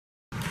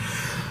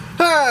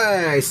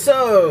Hi,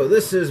 so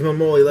this is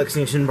Mamoli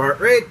Lexington Part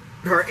 8.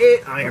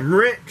 I am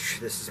Rich.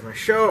 This is my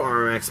show,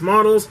 RMX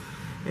Models,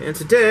 and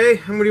today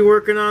I'm going to be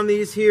working on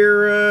these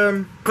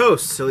here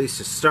posts, at least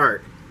to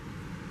start.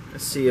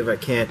 Let's see if I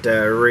can't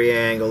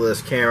re-angle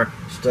this camera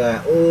just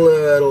a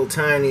little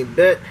tiny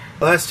bit.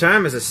 Last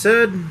time, as I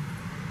said,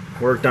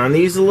 worked on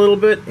these a little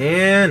bit,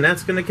 and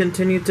that's going to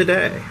continue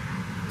today.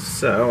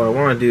 So what I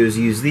want to do is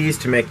use these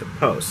to make the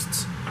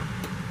posts.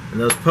 And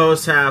those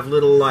posts have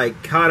little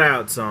like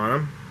cutouts on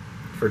them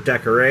for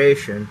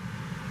decoration.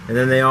 And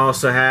then they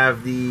also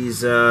have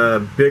these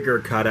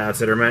bigger cutouts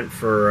that are meant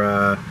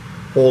for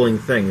holding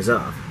things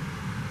up.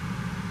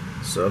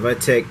 So if I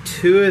take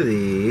two of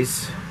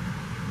these,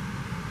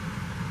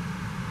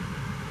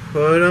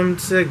 put them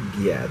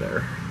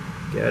together,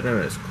 get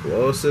them as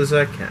close as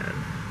I can.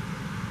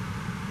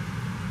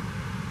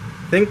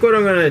 I think what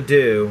I'm going to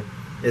do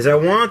is I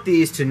want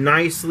these to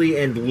nicely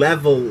and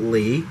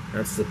levelly,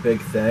 that's the big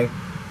thing,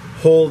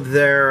 hold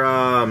their,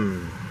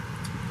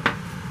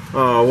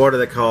 oh, what are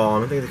they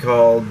called? I think they're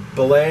called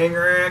belaying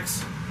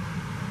racks.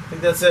 I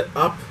think that's it,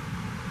 up.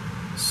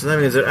 So that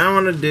means what I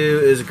want to do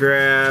is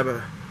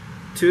grab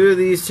two of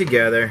these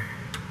together,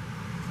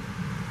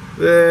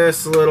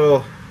 this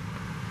little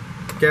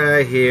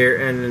guy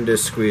here, and then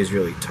just squeeze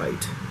really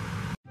tight.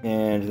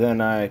 And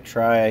then I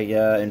try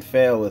and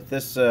fail with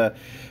this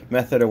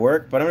method of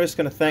work, but I'm just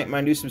going to thank my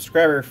new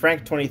subscriber,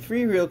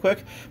 Frank23, real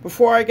quick,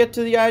 before I get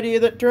to the idea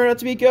that turned out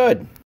to be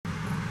good.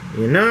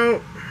 You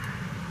know,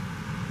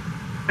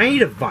 I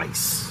need a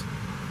vice.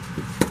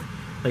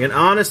 Like an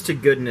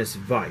honest-to-goodness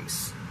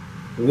vice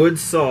would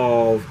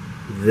solve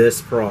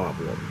this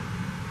problem.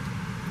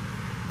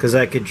 Because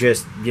I could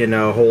just, you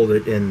know, hold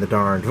it in the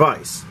darned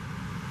vice.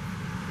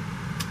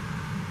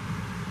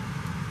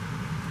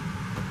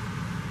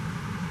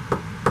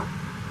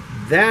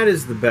 That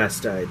is the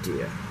best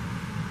idea.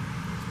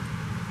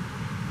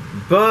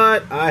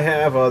 But I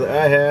have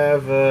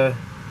a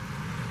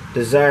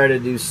desire to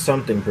do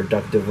something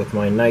productive with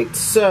my night,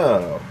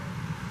 so.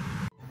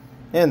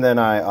 And then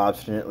I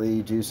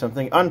obstinately do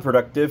something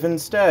unproductive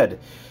instead,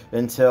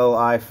 until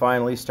I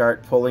finally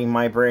start pulling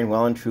my brain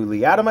well and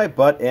truly out of my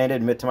butt and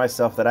admit to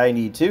myself that I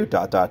need to, ...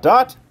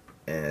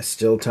 And it's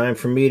still time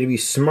for me to be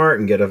smart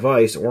and get a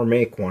vice or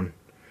make one.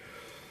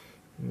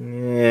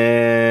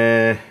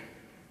 Yeah.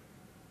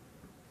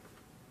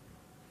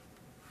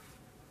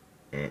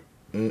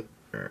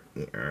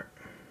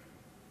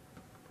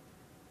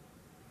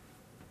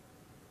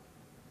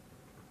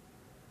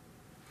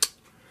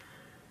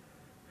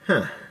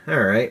 Huh.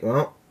 Alright,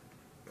 well,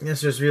 I guess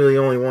there's really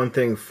only one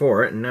thing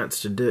for it, and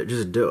that's to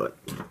just do it.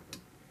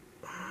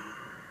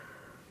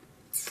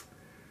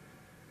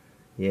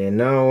 You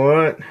know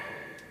what?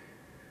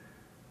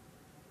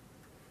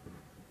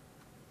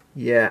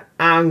 Yeah,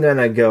 I'm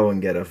gonna go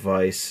and get a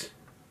vice.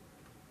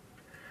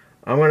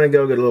 I'm gonna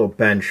go get a little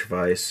bench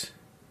vice.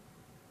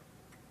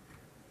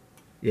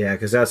 Yeah,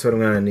 because that's what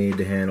I'm gonna need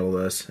to handle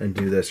this and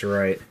do this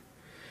right.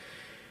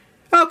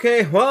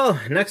 Okay, well,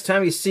 next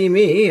time you see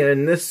me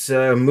in this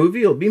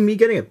movie, it'll be me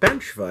getting a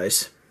bench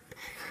vice.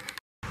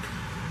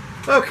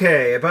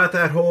 Okay, about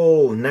that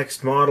whole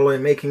next model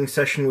and making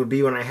session would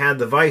be when I had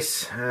the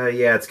vice.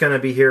 Yeah, it's gonna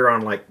be here on,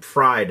 like,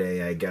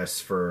 Friday, I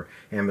guess, for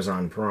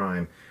Amazon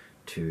Prime.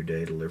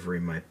 2-day delivery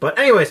might. But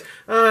anyways,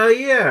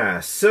 yeah,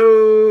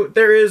 so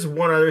there is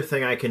one other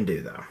thing I can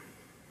do, though.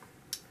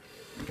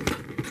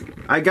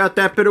 I got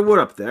that bit of wood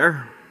up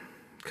there,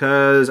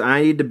 because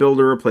I need to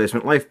build a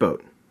replacement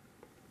lifeboat.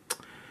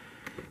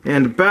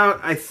 And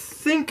about, I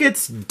think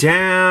it's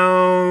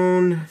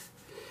down,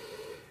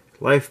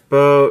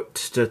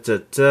 lifeboat, glue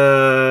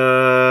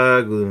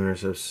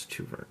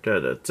substitute,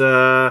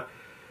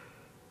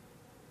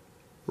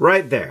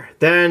 right there.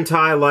 Then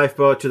tie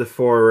lifeboat to the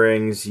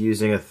forerings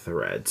using a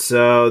thread.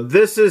 So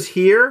this is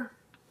here,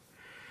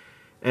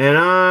 and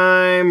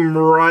I'm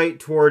right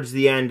towards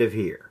the end of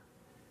here.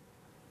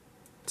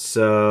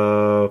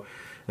 So,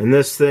 and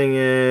this thing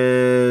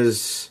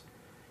is,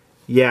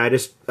 yeah,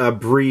 just a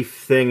brief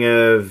thing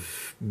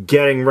of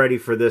getting ready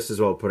for this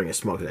as well, putting a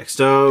smoke deck.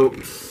 So,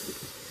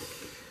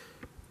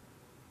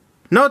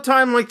 no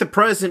time like the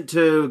present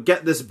to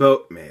get this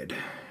boat made.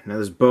 Now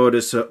this boat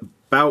is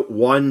about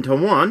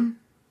 1:1,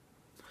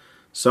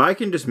 so I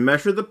can just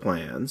measure the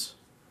plans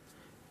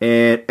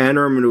and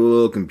enter them into a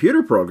little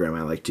computer program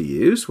I like to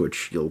use,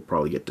 which you'll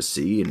probably get to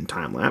see in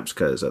time-lapse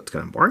because that's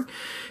kind of boring.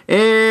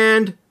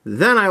 And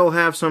then I will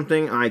have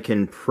something I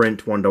can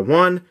print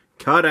 1:1,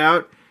 cut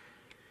out,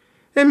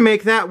 and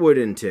make that wood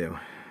into.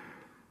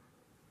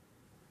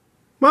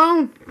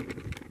 Well,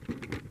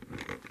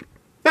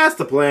 that's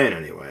the plan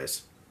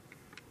anyways.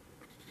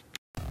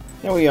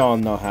 And we all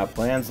know how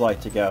plans like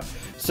to go.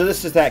 So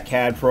this is that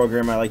CAD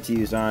program I like to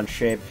use on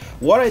Shape.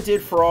 What I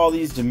did for all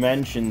these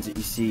dimensions that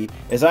you see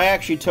is I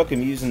actually took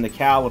them using the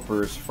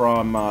calipers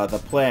from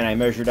the plan. I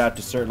measured out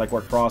to certain, like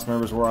where cross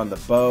members were on the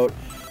boat,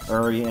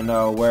 or you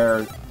know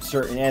where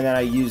certain, and then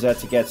I used that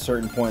to get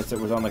certain points that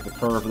was on like the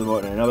curve of the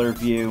boat in another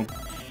view.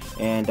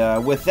 And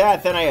with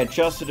that, then I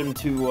adjusted them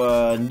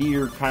to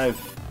near kind of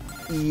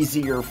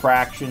easier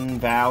fraction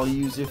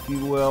values, if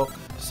you will.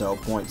 So,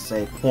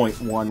 say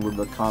 0.1 would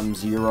become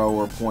 0,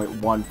 or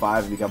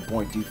 0.15 would become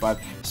 0.25,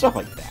 stuff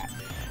like that.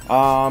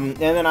 And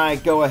then I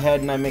go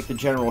ahead and I make the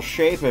general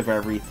shape of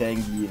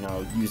everything, you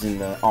know, using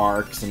the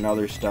arcs and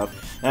other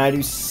stuff. And I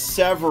do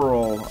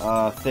several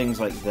things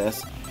like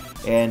this.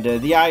 And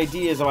the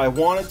idea is, if I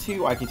wanted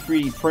to, I could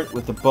 3D print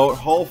with the boat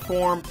hull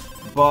form,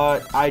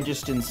 but I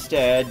just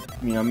instead,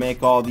 you know,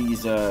 make all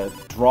these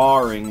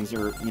drawings,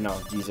 or, you know,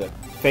 these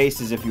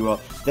faces, if you will,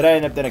 that I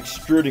end up then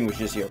extruding, which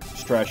is, you know,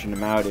 stretching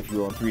them out, if you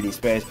will, in 3D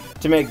space,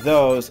 to make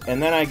those,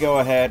 and then I go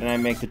ahead and I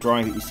make the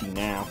drawing that you see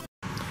now.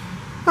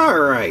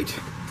 Alright,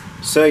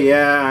 so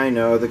yeah, I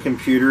know the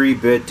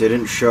computery bit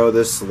didn't show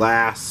this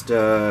last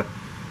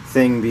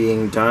thing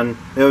being done.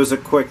 It was a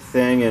quick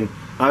thing, and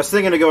I was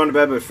thinking of going to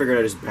bed, but figured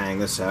I'd just bang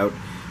this out.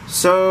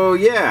 So,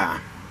 yeah.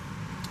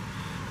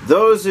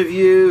 Those of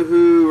you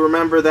who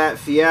remember that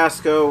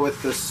fiasco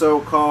with the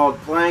so-called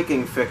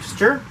planking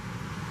fixture,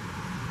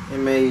 it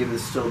may even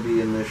still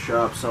be in this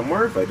shop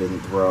somewhere if I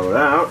didn't throw it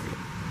out.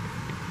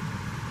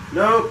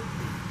 Nope.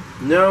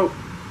 Nope.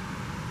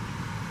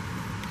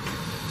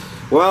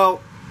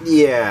 Well,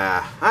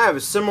 yeah. I have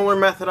a similar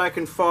method I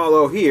can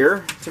follow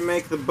here to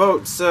make the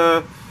boat's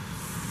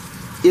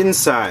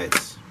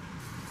insides.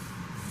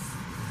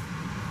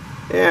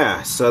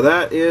 Yeah, so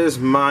that is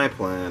my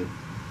plan.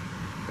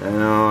 I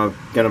know I'm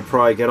gonna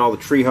probably get all the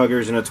tree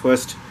huggers in a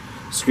twist,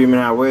 screaming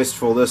how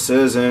wasteful this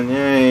is, and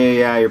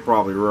yeah, you're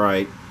probably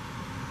right.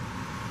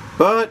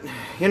 But,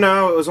 you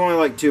know, it was only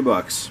like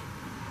 $2.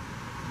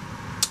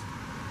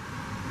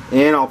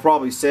 And I'll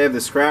probably save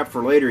the scrap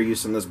for later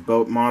use in this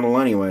boat model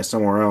anyway,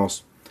 somewhere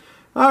else.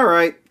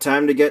 Alright,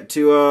 time to get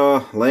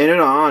to laying it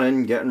on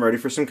and getting ready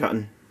for some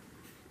cutting.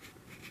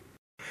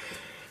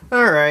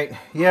 Alright,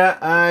 yeah,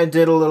 I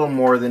did a little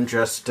more than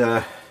just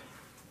the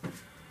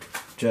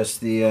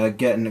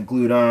getting it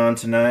glued on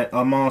tonight.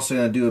 I'm also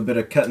going to do a bit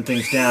of cutting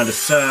things down to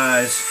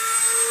size.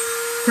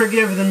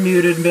 Forgive the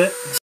muted bit.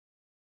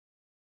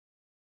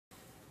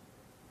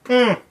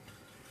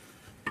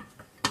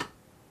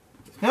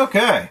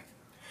 Okay.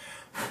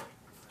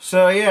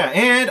 So yeah,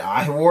 and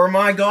I wore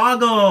my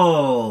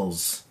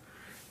goggles.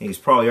 These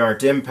probably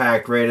aren't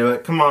impact rated,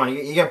 but come on,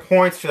 you get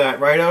points for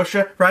that, right,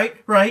 OSHA?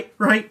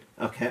 Right?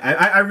 Okay,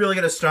 I really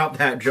gotta stop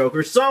that joke,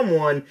 or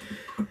someone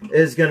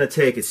is gonna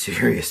take it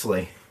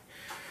seriously.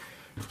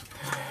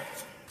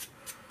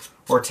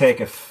 Or take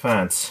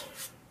offense.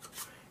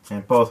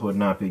 And both would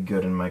not be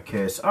good in my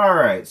case.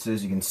 Alright, so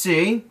as you can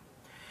see,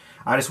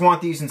 I just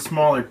want these in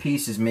smaller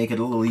pieces, make it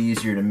a little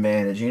easier to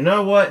manage. You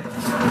know what?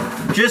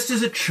 Just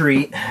as a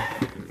treat,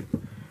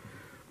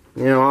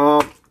 you know,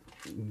 I'll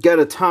get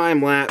a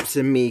time lapse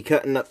of me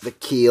cutting up the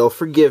keel.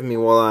 Forgive me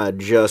while I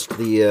adjust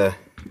the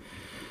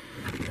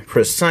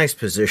precise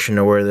position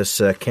of where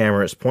this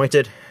camera is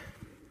pointed.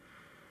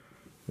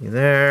 You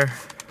there?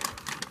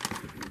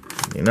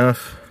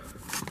 Enough.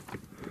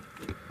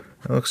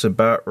 That looks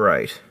about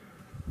right.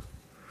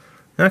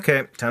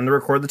 Okay, time to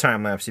record the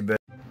time-lapsey bit.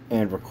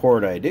 And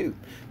record I do.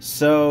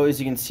 So, as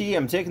you can see,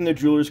 I'm taking the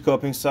jeweler's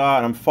coping saw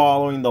and I'm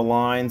following the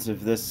lines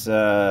of this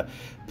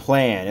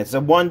plan. It's a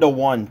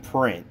 1-to-1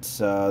 print,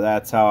 so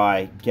that's how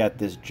I get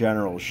this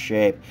general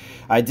shape.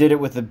 I did it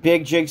with a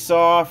big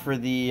jigsaw for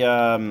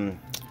the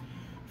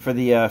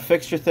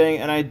fixture thing,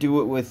 and I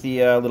do it with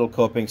the little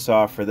coping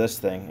saw for this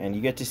thing. And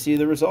you get to see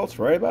the results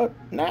right about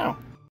now.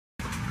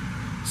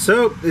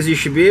 So, as you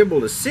should be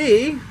able to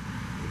see,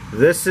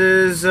 this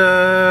is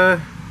going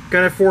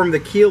to form the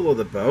keel of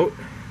the boat.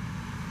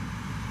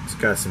 It's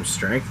got some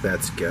strength,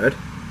 that's good.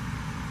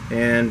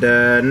 And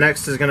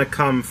next is going to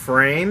come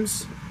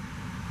frames.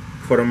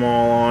 Put them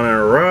all on in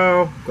a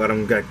row, let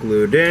them get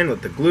glued in,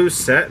 let the glue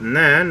set, and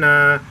then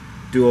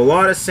do a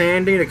lot of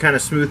sanding to kind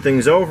of smooth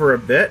things over a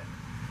bit.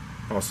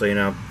 Also, you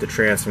know, the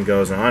transom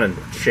goes on, and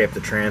shape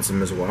the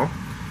transom as well.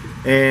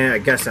 And I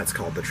guess that's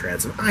called the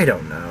transom. I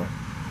don't know.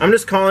 I'm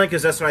just calling it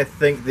because that's what I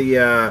think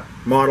the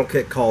model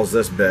kit calls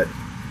this bit.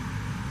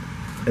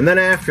 And then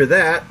after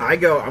that, I'm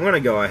going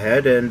to go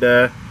ahead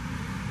and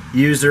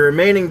use the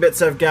remaining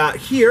bits I've got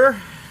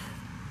here.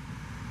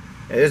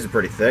 It is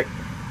pretty thick.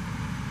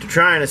 To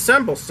try and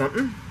assemble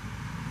something.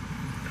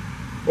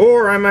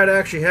 Or I might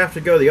actually have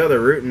to go the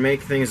other route and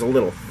make things a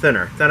little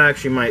thinner. That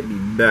actually might be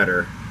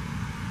better.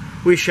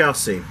 We shall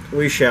see.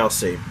 We shall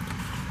see.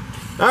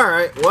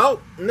 Alright, well,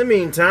 in the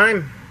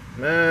meantime,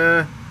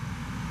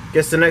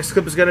 guess the next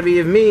clip is going to be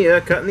of me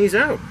cutting these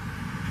out.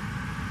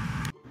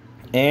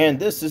 And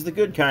this is the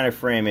good kind of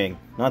framing,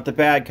 not the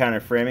bad kind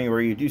of framing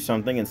where you do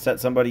something and set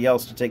somebody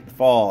else to take the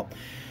fall.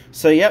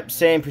 So yep,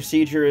 same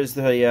procedure as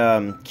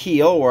the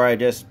keel, where I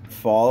just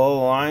follow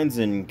the lines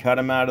and cut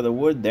them out of the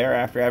wood there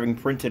after having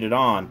printed it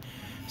on.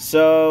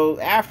 So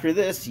after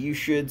this, you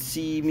should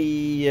see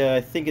me,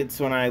 I think it's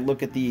when I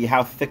look at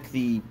how thick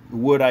the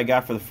wood I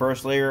got for the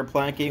first layer of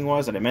planking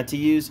was that I meant to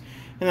use,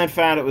 and then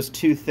found it was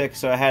too thick,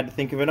 so I had to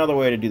think of another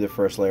way to do the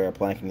first layer of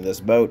planking of this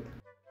boat.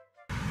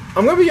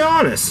 I'm going to be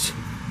honest,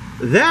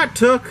 that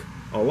took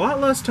a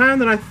lot less time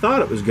than I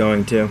thought it was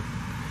going to.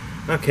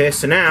 Okay,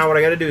 so now what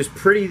I gotta do is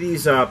pretty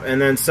these up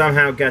and then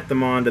somehow get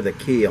them onto the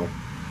keel.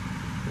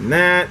 And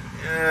that,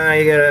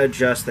 you gotta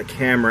adjust the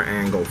camera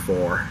angle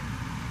for.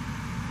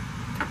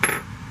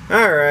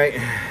 Alright.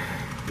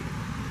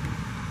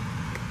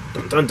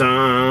 Dun dun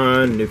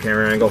dun! New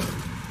camera angle.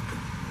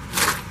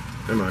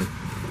 Come on.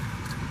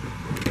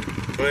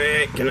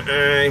 Wait, can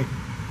I...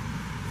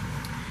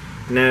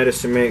 Now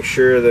just to make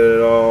sure that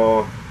it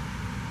all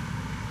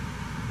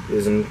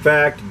is in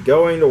fact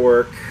going to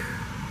work.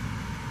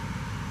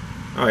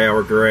 Oh yeah,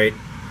 we're great.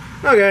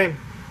 Okay.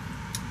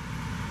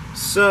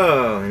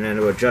 So, and then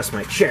to adjust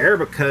my chair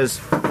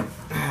because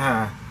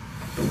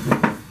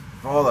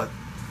all the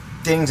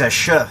things I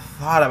should have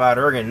thought about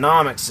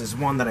ergonomics is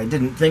one that I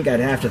didn't think I'd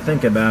have to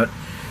think about.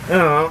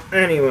 Oh,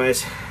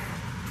 anyways.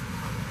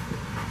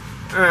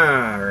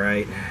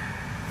 Alright.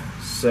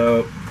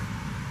 So,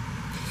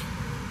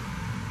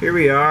 here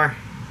we are.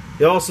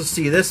 You also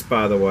see this,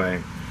 by the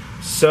way.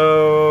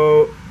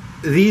 So,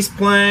 these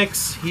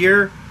planks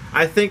here,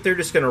 I think they're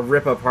just going to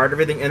rip apart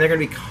everything, and they're going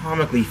to be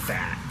comically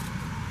fat.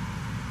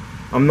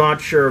 I'm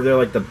not sure if they're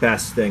like the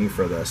best thing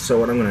for this. So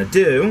what I'm going to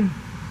do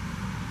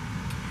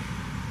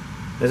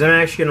is I'm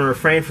actually going to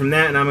refrain from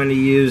that, and I'm going to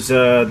use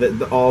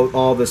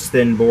all this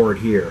thin board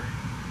here.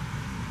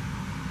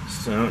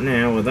 So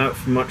now,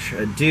 without much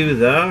ado,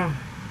 though,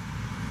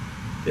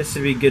 this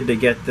would be good to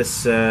get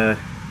this good,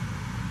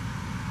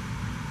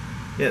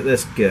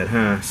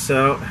 huh?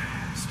 So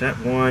step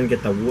one,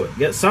 get the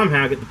wood,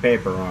 somehow get the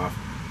paper off.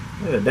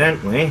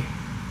 Evidently,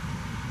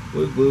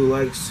 wood glue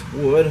likes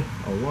wood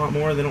a lot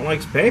more than it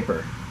likes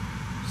paper,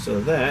 so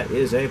that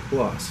is a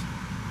plus.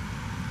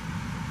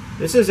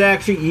 This is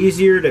actually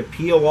easier to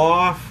peel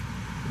off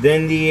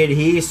than the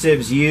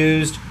adhesives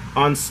used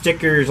on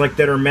stickers like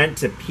that are meant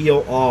to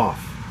peel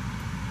off.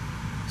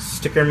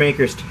 Sticker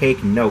makers,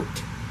 take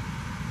note.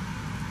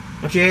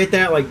 Don't you hate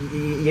that? Like,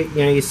 you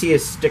know, you see a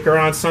sticker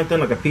on something,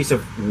 like a piece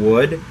of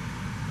wood,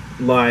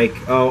 like,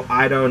 oh,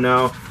 I don't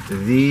know,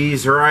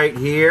 these right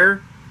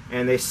here,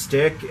 and they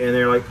stick, and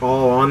they're like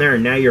all on there,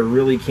 and now you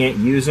really can't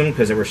use them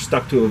because they were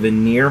stuck to a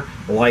veneer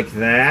like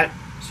that,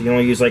 so you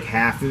only use like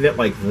half of it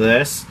like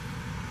this.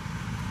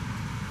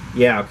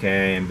 Yeah,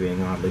 okay, I'm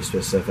being oddly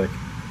specific.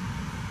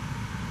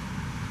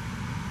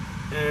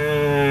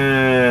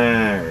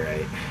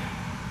 Alright.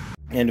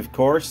 And of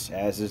course,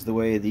 as is the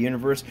way of the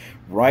universe,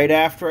 right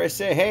after I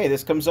say, hey,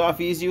 this comes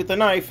off easy with a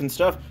knife and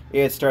stuff,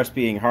 it starts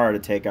being hard to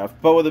take off.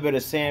 But with a bit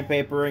of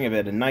sandpapering, a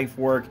bit of knife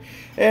work,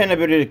 and a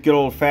bit of good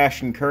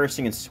old-fashioned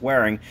cursing and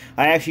swearing,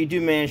 I actually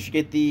do manage to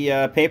get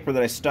the paper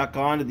that I stuck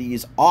onto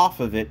these off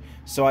of it,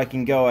 so I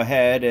can go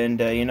ahead and,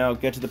 you know,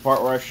 get to the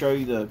part where I show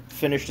you the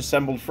finished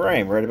assembled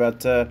frame, right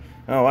about, oh,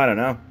 I don't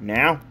know,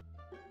 now?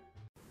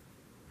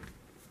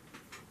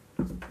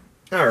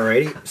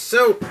 Alrighty,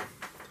 so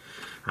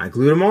I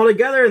glued them all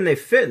together and they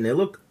fit and they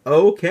look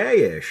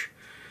okay-ish.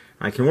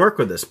 I can work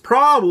with this.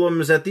 Problem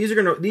is that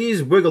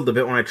these wiggled a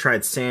bit when I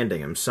tried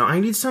sanding them, so I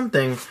need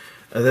something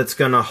that's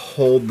gonna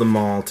hold them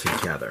all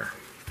together.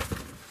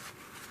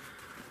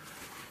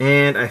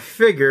 And I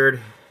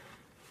figured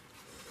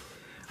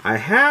I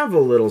have a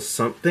little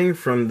something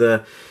from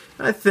the,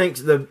 I think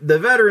the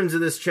veterans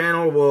of this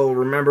channel will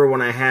remember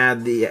when I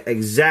had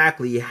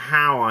exactly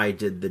how I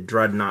did the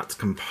Dreadnought's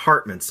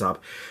compartments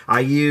up.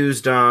 I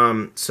used,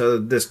 so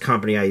this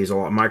company I use a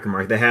lot,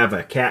 Micromark, they have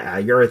a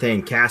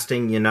urethane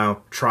casting, you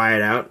know, try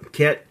it out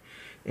kit.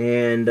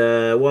 And,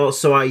 well,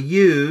 so I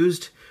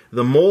used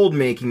the mold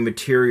making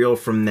material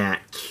from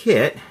that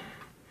kit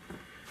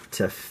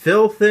to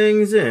fill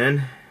things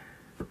in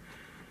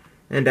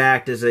and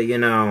act as a, you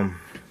know,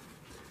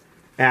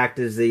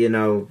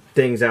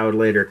 things I would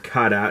later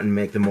cut out and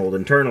make the mold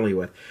internally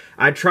with.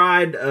 I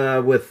tried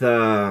with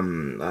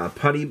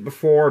putty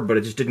before, but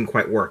it just didn't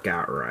quite work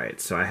out right,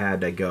 so I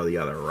had to go the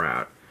other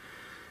route.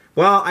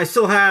 Well, I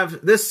still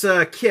have this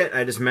kit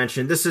I just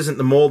mentioned. This isn't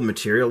the mold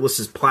material. This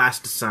is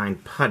plasticine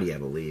putty, I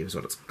believe, is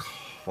what it's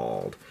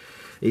called.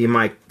 You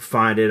might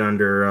find it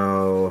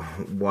under,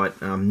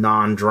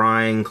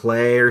 non-drying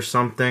clay or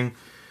something.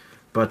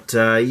 But,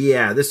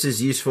 yeah, this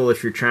is useful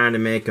if you're trying to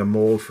make a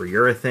mold for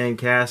urethane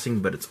casting,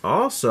 but it's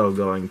also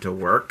going to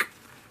work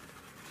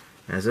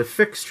as a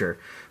fixture.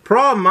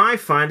 Problem I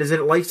find is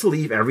that it likes to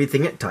leave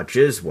everything it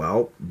touches,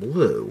 well,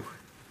 blue.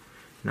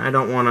 And I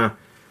don't want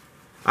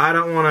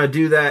to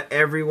do that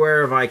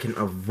everywhere if I can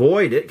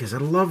avoid it, because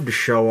I'd love to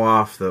show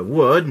off the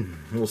wood.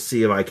 We'll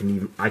see if I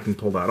can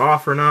pull that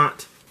off or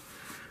not.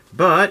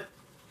 But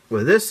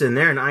with this in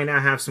there, and I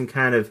now have some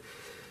kind of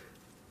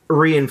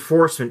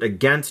reinforcement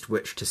against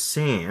which to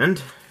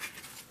sand.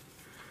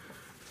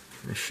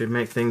 This should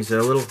make things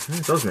a little,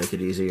 it does make it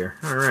easier.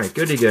 Alright,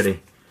 goody goody.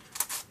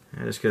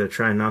 I just gotta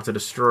try not to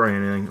destroy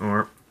anything,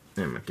 or,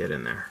 get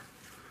in there.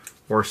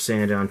 Or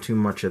sand down too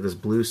much of this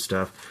blue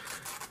stuff.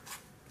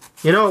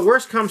 You know,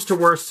 worst comes to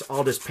worst,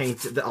 I'll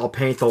paint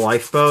the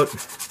lifeboat.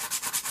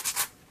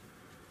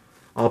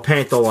 I'll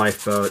paint the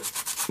lifeboat.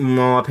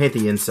 Well, I'll paint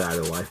the inside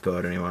of the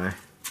lifeboat anyway.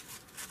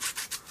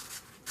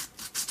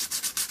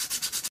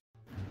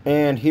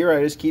 And here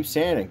I just keep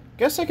sanding.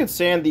 Guess I could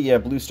sand the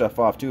blue stuff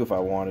off too if I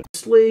wanted.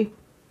 Honestly,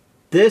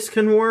 this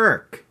can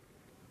work.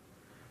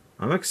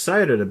 I'm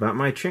excited about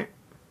my chance.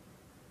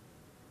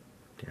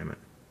 Damn it.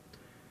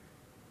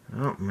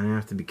 Oh, I'm gonna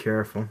have to be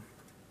careful.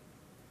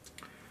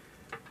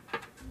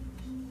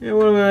 Yeah,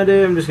 what I'm gonna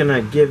do, I'm just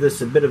gonna give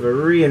this a bit of a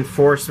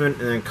reinforcement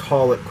and then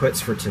call it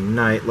quits for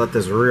tonight. Let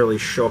this really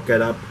shook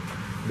it up.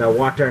 The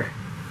water.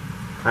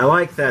 I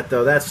like that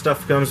though. That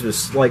stuff comes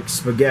with like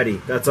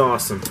spaghetti. That's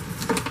awesome.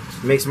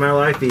 Makes my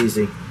life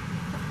easy.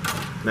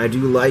 And I do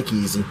like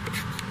easy.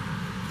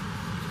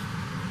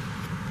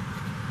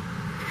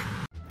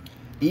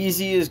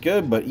 Easy is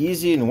good, but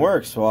easy and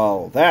works,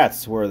 well,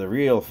 that's where the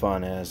real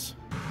fun is.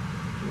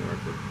 Work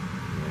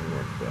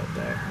about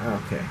there.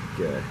 Okay,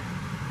 good.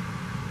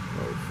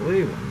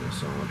 Hopefully, when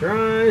this all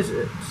dries,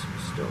 it's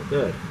still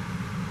good.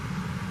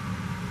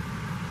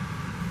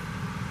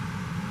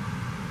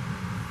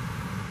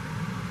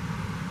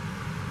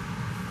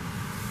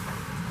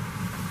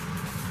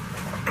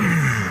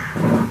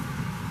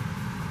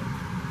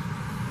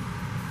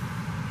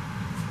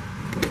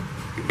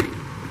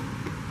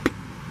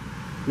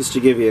 Just to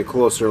give you a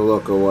closer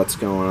look at what's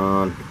going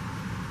on.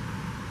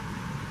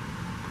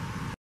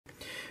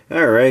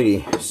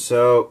 Alrighty,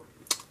 so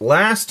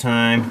last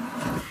time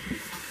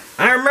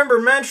I remember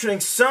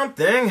mentioning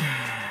something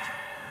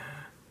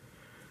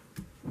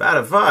about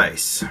a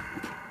vise.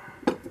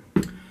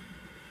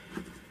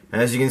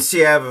 As you can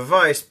see, I have a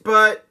vise,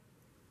 but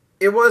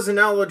it wasn't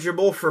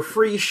eligible for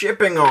free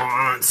shipping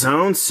on its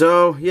own,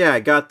 so yeah, I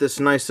got this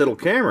nice little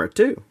camera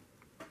too.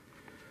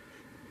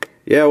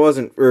 Yeah, it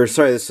wasn't, or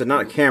sorry, this is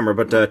not a camera,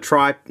 but a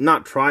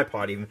not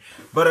tripod even,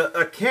 but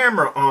a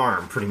camera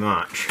arm, pretty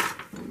much.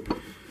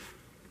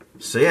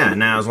 So yeah,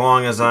 now as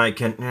long as I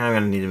can, I'm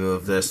gonna need to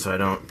move this so I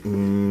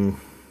don't,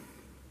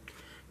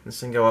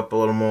 this thing go up a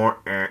little more.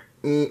 Alright,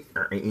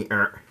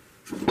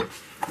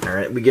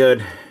 we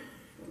good.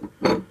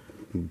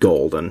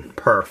 Golden,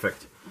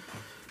 perfect.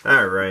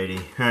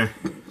 Alrighty,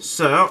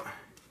 so,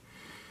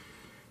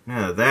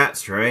 now that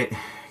that's right, I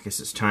guess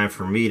it's time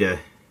for me to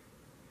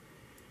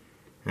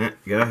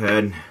go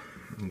ahead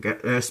and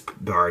get this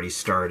party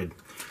started.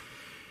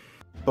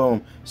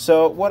 Boom.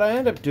 So what I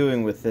end up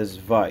doing with this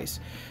vise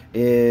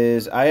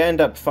is I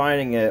end up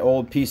finding an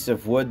old piece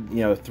of wood,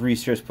 you know, 3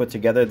 strips put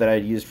together that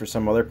I'd used for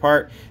some other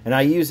part, and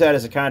I use that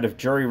as a kind of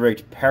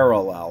jury-rigged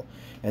parallel,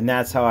 and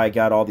that's how I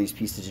got all these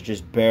pieces to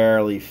just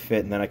barely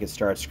fit, and then I could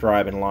start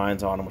scribing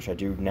lines on them, which I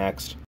do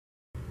next.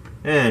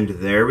 And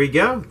there we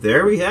go.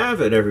 There we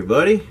have it,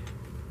 everybody.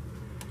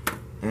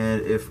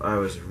 And if I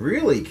was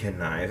really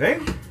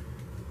conniving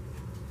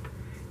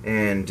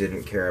and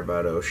didn't care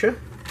about OSHA,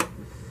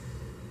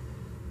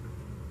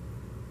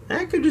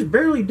 I could just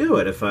barely do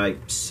it if I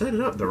set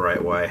it up the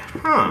right way.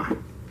 Huh.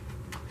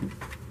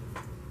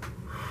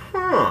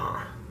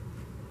 Huh.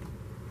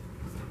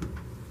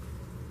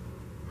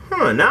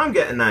 Huh, now I'm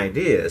getting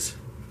ideas.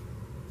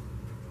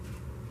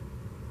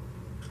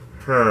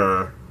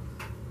 Huh.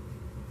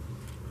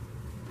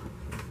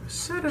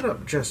 Set it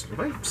up just, if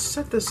I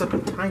set this up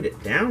and tied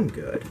it down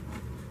good.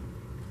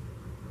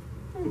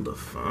 Hold the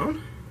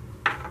phone.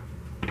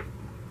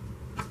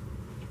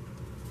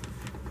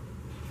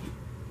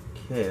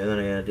 Okay, then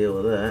I gotta deal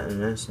with that,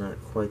 and that's not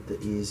quite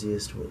the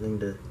easiest thing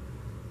to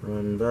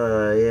run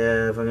by.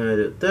 Yeah, if I'm gonna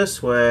do it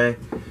this way,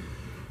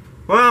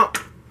 well,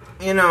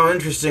 you know,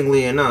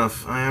 interestingly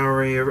enough, I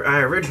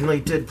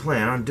originally did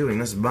plan on doing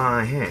this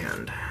by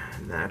hand.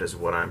 And that is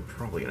what I'm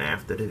probably gonna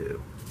have to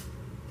do.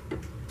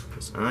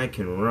 Because I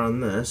can run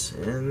this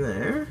in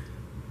there,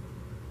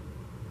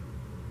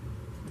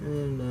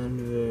 and then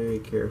very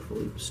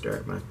carefully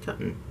start my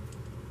cutting.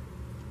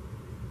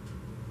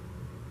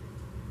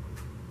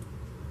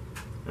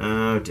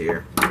 Oh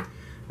dear,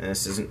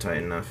 this isn't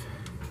tight enough.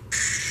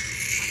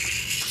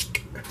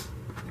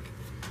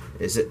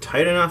 Is it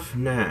tight enough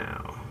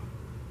now?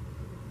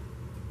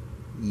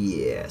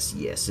 Yes,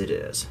 yes it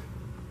is.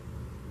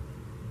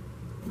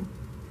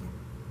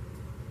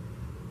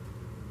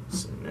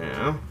 So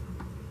now,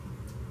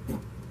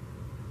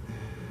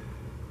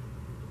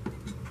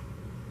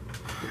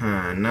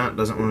 Not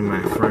doesn't want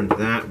my friend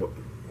that.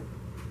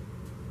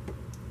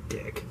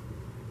 Dick.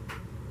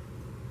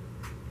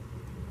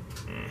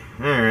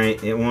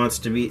 Alright, it wants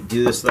to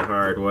do this the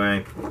hard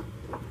way.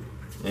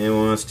 It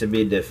wants to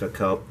be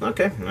difficult.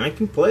 Okay, I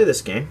can play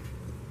this game.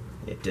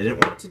 It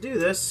didn't want to do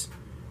this.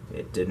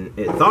 It didn't.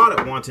 It thought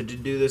it wanted to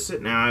do this.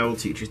 Now I will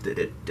teach it that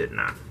it did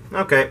not.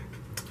 Okay.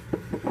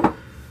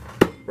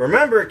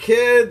 Remember,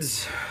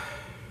 kids.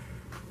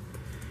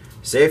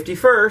 Safety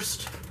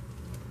first.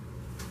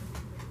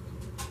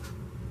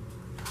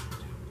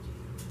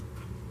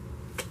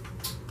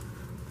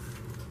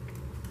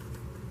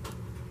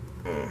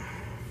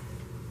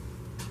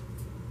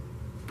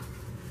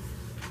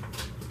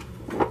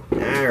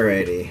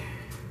 Alrighty.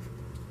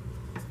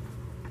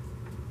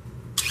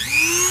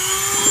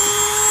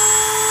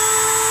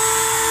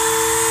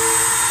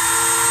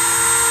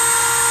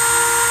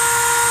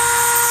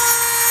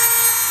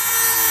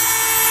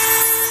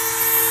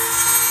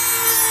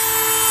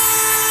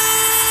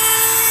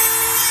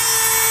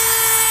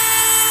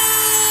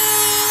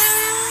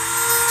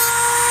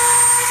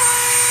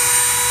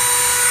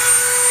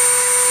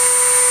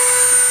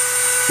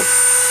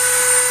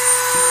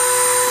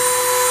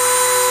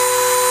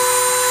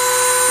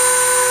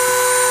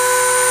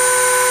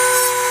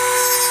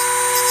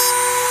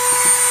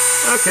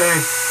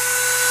 Okay.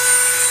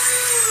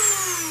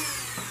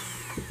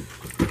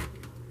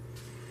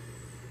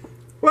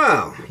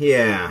 Well,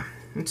 yeah,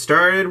 it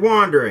started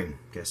wandering.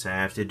 Guess I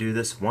have to do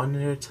this one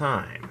at a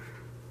time.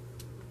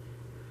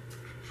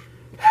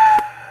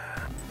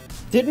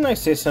 Didn't I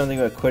say something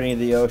about quitting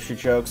the OSHA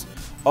jokes?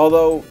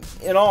 Although,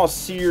 in all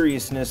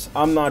seriousness,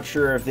 I'm not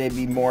sure if they'd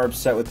be more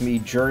upset with me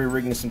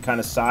jury-rigging some kind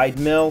of side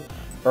mill,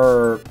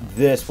 or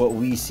this, what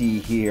we see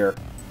here,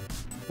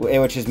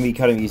 which is me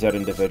cutting these out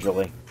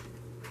individually.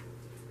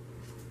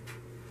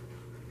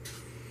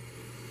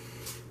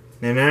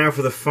 And now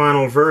for the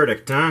final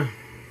verdict, huh?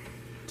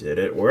 Did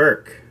it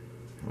work?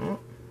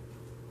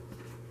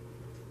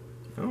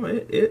 Oh,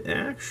 it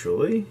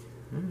actually,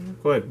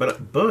 not quite,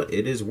 but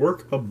it is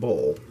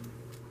workable.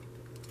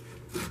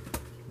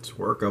 It's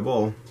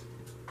workable.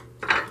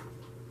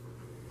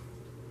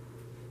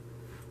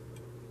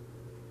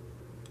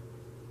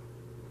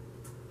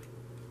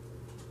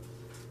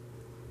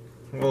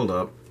 Hold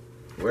up.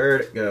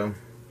 Where'd it go?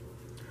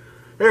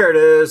 There it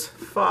is.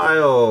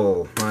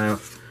 File.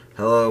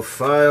 Hello,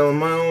 File,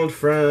 my old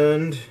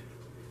friend.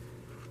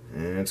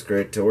 And it's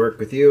great to work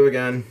with you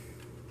again.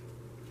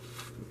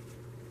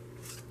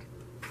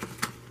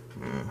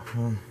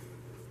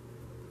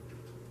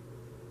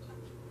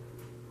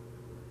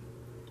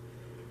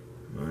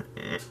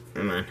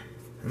 Come on.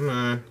 Come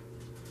on.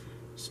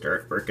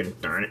 Start working,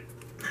 darn it.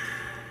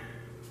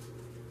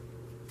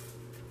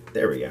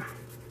 There we go.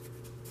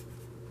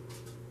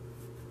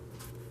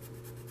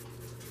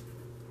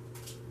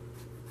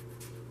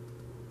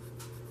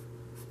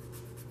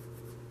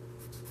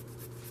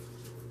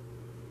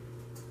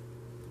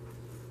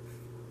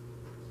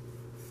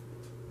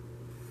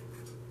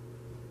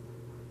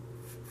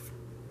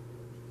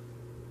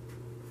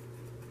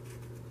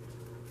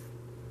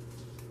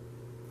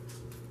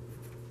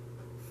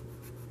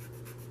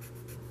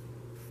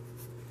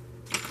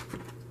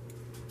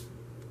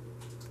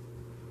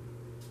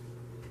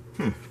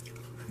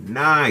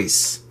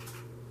 Nice.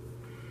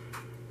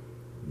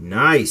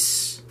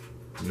 Nice.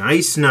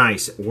 Nice.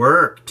 It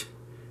worked.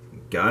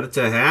 Got it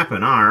to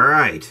happen.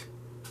 Alright.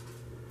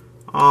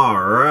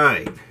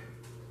 Alright.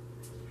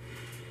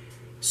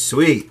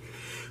 Sweet.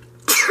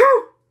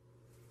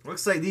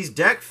 Looks like these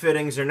deck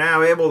fittings are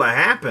now able to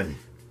happen.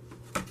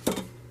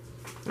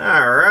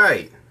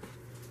 Alright.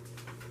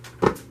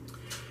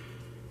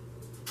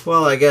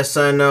 Well, I guess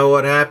I know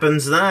what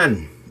happens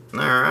then.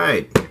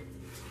 Alright.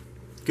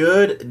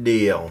 Good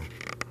deal.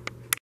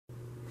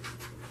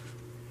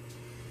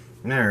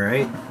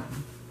 Alright.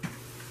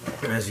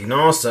 As you can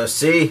also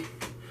see,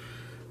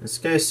 this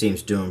guy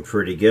seems doing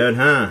pretty good,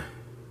 huh?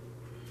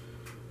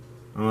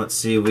 Well, let's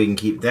see if we can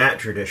keep that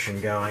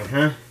tradition going,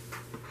 huh?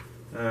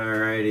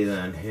 Alrighty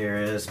then, here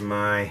is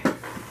my...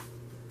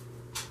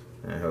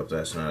 I hope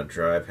that's not a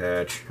dry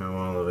patch. Oh,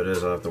 well, if it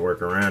is, I'll have to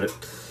work around it.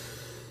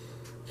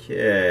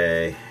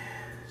 Okay,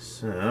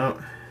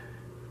 so...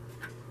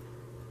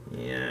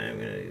 yeah, I'm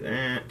gonna do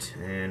that,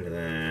 and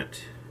that,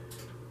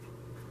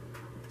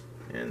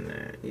 and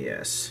that.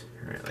 Yes,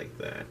 right like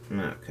that.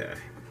 Okay.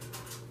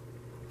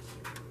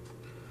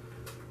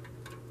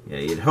 Yeah,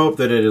 you'd hope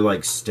that it'd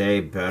like stay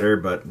better,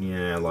 but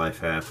yeah, life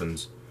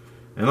happens.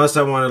 Unless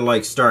I want to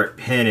like start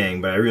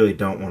pinning, but I really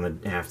don't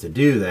want to have to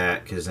do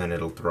that because then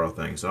it'll throw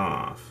things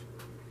off.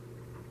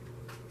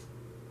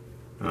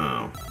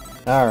 Oh.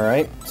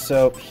 Alright,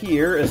 so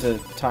here is a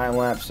time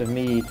lapse of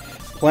me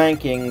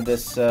planking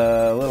this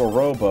little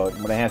rowboat.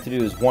 What I have to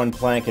do is one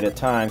plank at a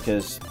time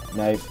because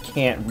I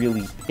can't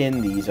really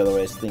pin these,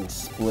 otherwise things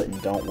split and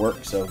don't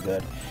work so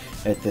good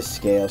at this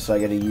scale. So I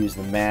got to use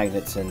the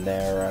magnets in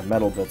their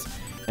metal bits.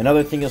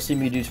 Another thing you'll see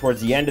me do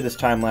towards the end of this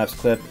time-lapse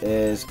clip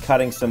is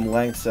cutting some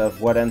lengths of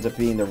what ends up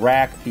being the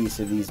rack piece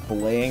of these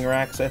belaying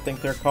racks, I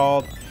think they're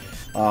called.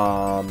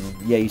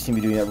 Yeah, you see me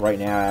doing that right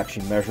now. I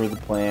actually measure the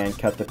plan,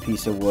 cut the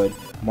piece of wood,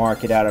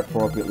 mark it out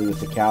appropriately with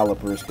the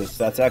calipers, because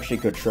that's actually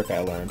a good trick I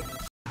learned.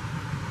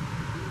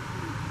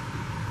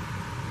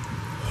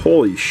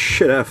 Holy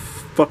shit, I have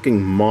fucking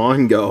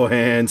Mongo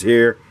hands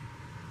here.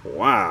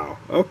 Wow,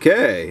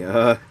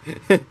 okay.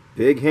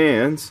 Big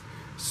hands,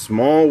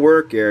 small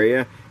work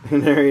area,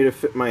 and area to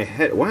fit my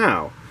head.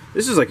 Wow,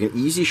 this is like an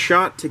easy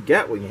shot to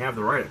get when you have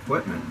the right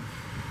equipment.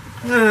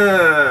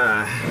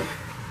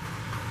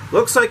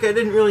 Looks like I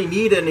didn't really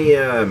need any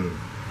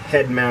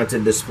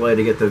head-mounted display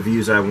to get the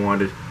views I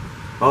wanted.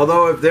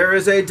 Although if there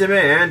is a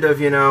demand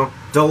of, you know,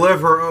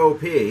 deliver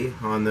OP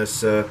on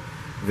this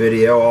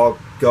video, I'll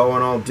go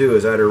and I'll do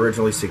as I'd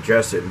originally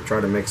suggested and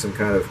try to make some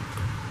kind of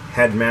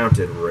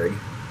head-mounted rig.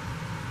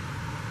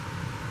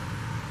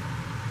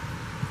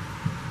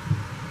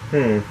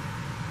 Looks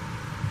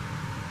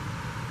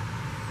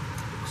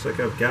like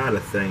I've got a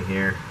thing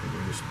here.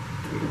 Just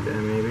tweak that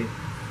maybe.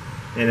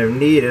 And if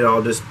needed,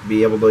 I'll just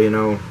be able to, you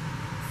know,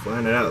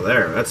 flatten it out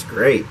there. That's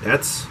great.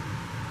 This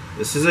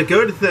is a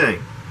good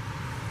thing.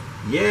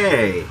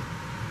 Yay.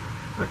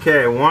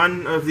 Okay,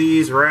 one of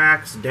these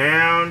racks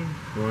down.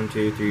 1,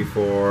 2, 3,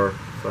 4,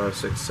 5,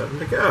 6, 7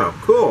 to go.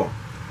 Cool.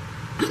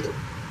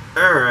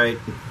 Alright.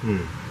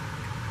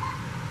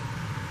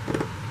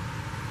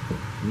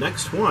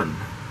 Next one.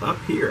 Up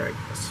here, I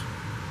guess.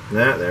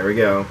 Yeah, there we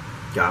go.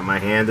 Got my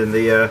hand in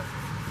the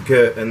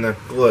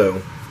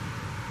glue.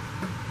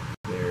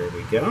 There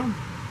we go.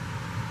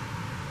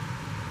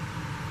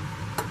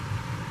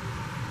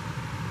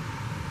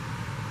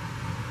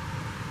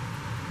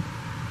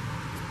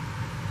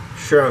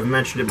 Sure, I've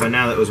mentioned it by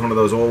now. That was one of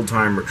those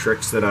old-timer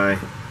tricks that I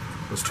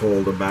was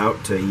told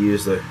about, to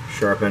use the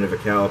sharp end of a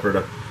caliper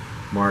to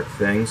mark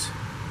things.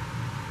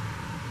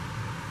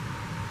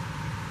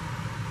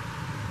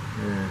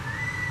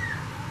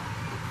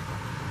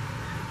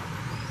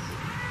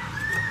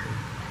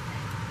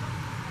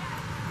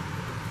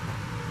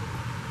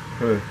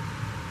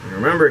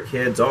 Remember,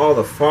 kids, all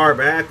the far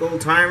back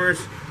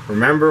old-timers?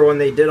 Remember when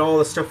they did all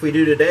the stuff we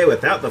do today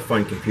without the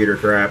fun computer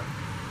crap?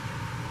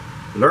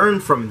 Learn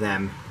from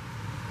them.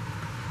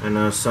 I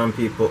know some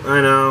people,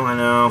 I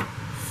know.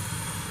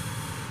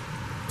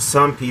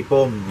 Some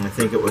people, I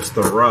think it was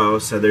Thoreau,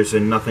 said there's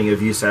nothing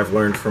of use I've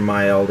learned from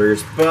my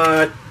elders,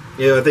 but,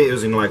 yeah, I think it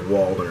was in like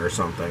Walden or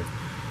something.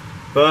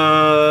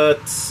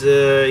 But,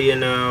 you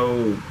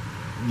know,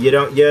 you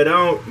don't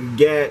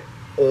get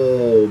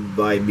old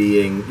by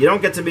being, you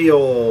don't get to be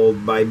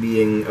old by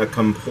being a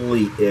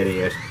complete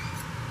idiot.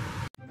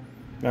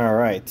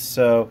 Alright,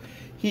 so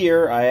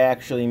here I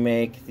actually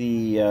make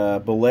the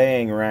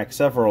belaying rack,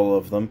 several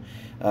of them.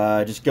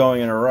 Just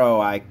going in a row,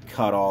 I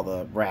cut all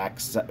the rack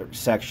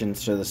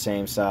sections to the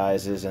same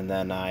sizes, and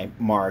then I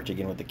marked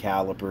again with the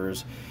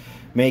calipers.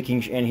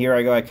 And here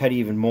I go, I cut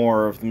even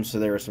more of them, so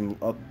there are some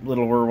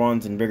littler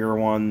ones and bigger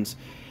ones.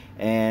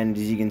 And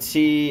as you can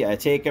see, I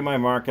take them, I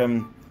mark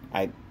them,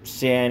 I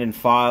sand and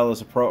file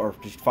or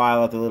just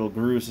file out the little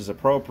grooves as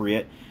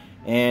appropriate.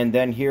 And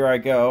then here I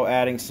go,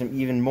 adding some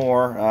even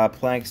more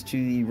planks to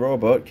the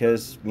rowboat,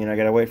 because, you know, I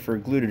gotta wait for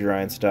glue to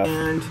dry and stuff.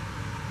 And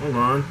hold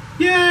on.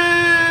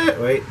 Yeah!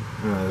 Wait.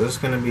 Is this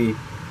gonna do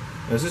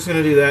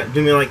that?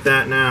 Do me like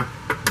that now?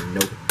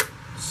 Nope.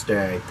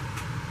 Stay.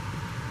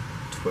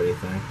 Twitty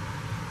thing.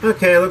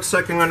 Okay, looks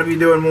like I'm gonna be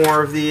doing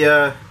more of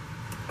the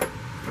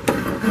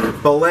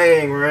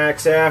belaying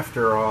racks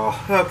after all.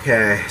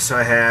 Okay, so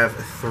I have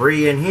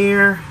 3 in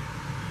here,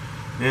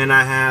 and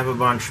I have a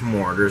bunch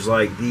more. There's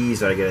like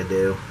these I gotta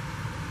do.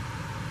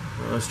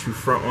 Those 2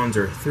 front ones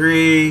are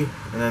 3,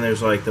 and then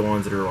there's like the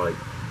ones that are like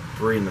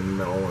 3 in the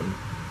middle and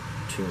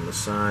 2 on the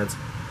sides.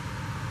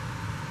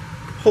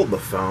 Hold the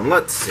phone.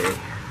 Let's see.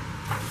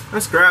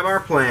 Let's grab our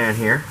plan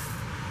here,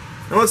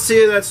 and let's see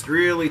if that's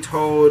really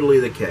totally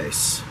the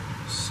case.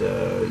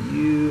 So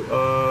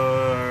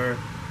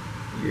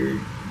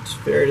it's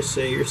fair to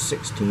say you're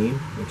 16,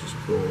 which is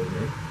cool with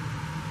me.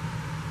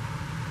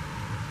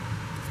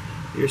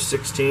 You're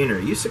 16. Are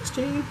you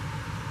 16?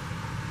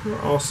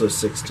 We're also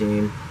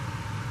 16.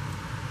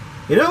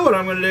 You know what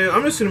I'm going to do?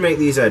 I'm just going to make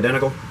these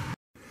identical.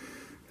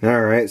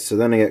 Alright, so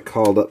then I get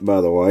called up by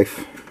the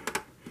wife.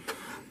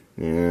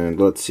 And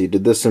let's see,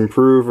 did this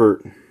improve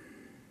or...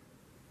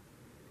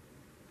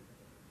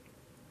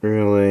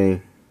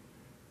 Really?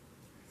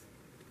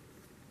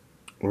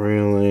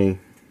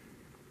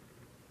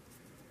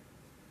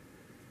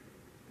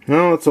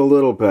 Well, it's a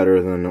little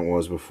better than it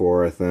was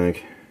before, I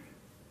think.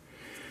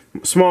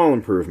 Small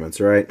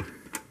improvements, right?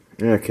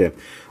 Okay,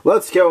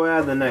 let's go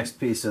add the next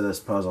piece of this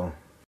puzzle.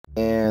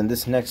 And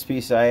this next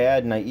piece I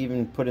add, and I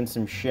even put in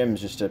some shims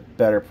just to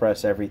better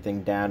press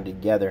everything down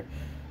together.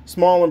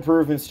 Small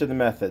improvements to the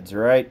methods,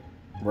 right?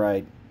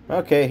 Right.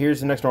 Okay, here's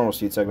the next normal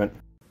speed segment.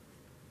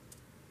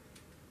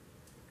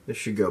 This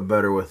should go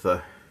better with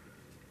a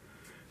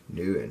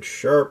new and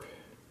sharp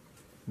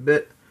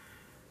bit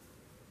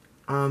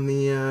on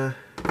the,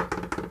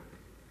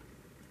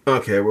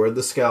 Okay, where'd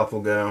the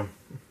scalpel go?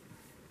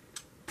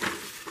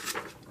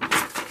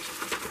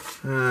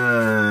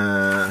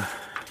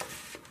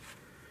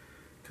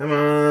 Come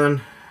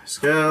on,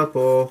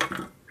 scalpel.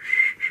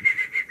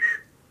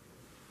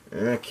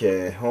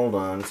 Okay, hold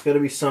on. It's got to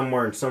be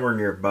somewhere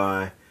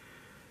nearby.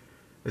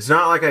 It's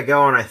not like I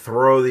go and I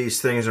throw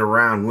these things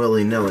around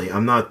willy-nilly.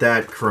 I'm not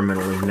that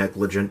criminally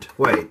negligent.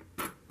 Wait,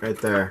 right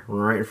there,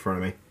 right in front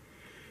of me.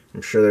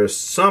 I'm sure there's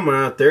someone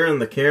out there in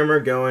the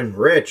camera going,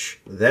 Rich,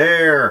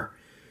 there.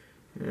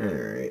 All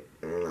right,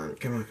 hold on.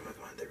 Come on.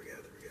 There we go.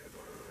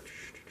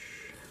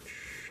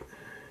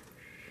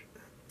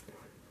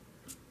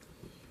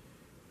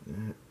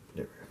 There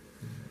we go.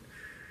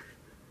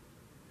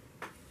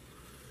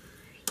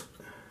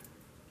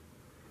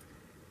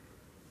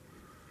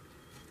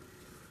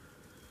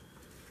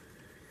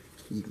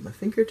 Keep my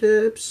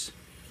fingertips.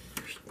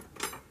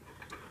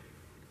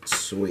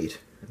 Sweet.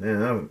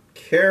 Now I'm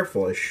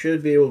careful. I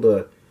should be able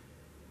to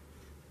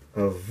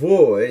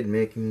avoid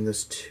making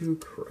this too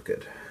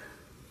crooked.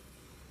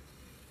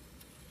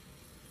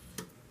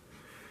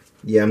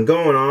 Yeah, I'm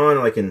going on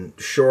like in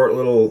short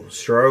little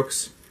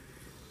strokes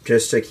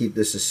just to keep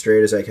this as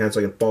straight as I can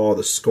so I can follow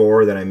the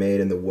score that I made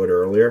in the wood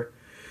earlier.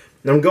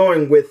 And I'm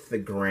going with the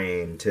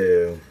grain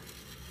too.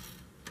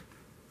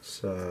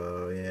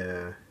 So,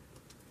 yeah.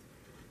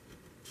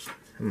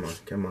 Come on,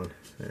 come on.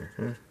 There,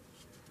 huh?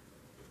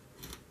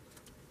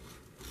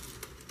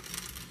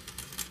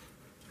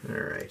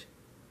 Alright.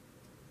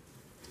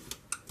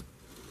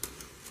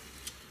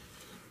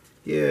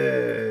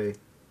 Yay!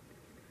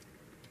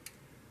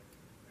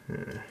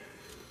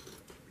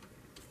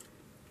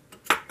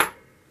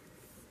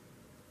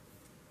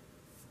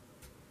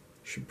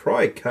 Should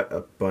probably cut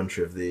a bunch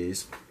of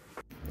these.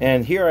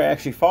 And here I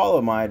actually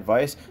follow my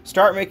advice.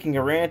 Start making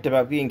a rant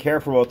about being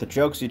careful about the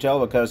jokes you tell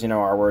because, you know,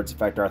 our words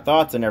affect our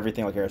thoughts and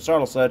everything, like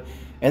Aristotle said.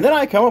 And then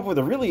I come up with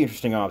a really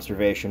interesting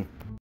observation.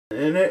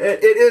 And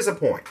it is a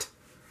point.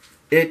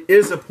 It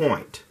is a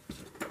point.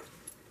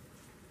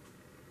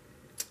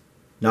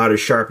 Not as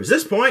sharp as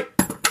this point.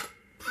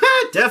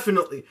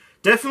 Definitely.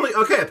 Definitely.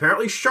 Okay,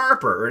 apparently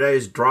sharper. Or did I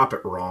just drop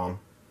it wrong?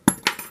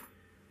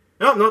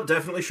 No, no,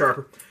 definitely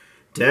sharper.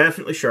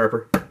 Definitely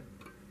sharper.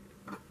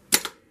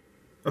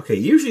 Okay,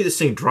 usually this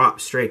thing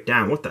drops straight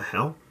down. What the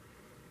hell?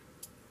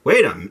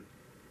 Wait a minute.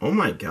 Oh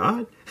my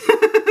god.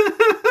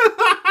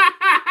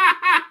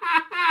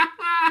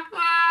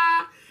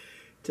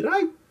 Did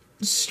I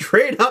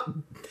straight up...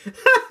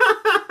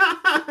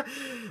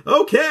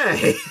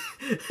 Okay.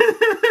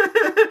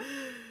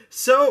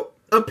 So,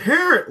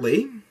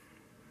 apparently,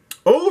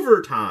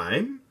 over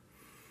time,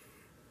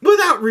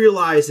 without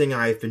realizing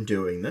I've been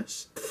doing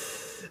this,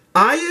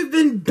 I have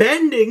been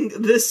bending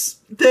this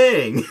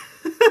thing.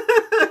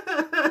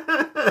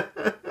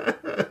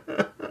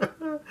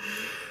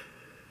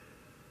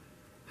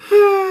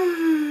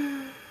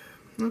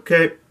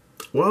 Okay,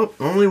 well,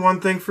 only one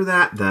thing for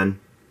that then.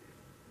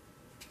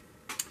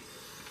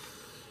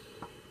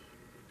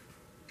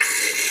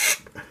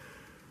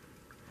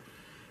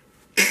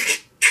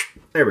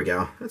 There we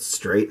go. That's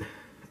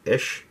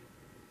straight-ish.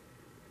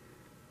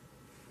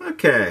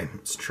 Okay,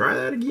 let's try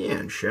that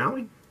again, shall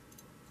we?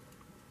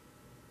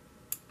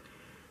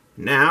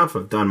 Now, if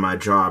I've done my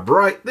job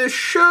right, this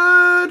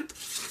should...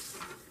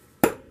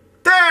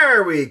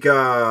 There we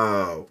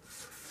go!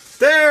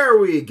 There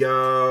we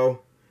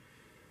go!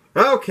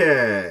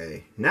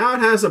 Okay, now it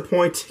has a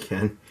point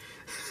again.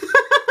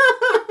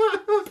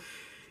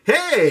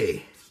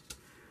 Hey!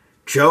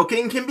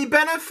 Joking can be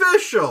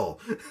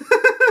beneficial!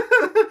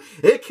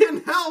 It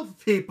can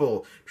help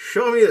people!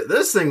 Show me that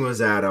this thing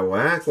was out of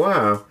whack,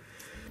 wow.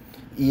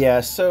 Yeah,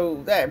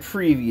 so that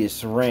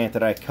previous rant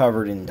that I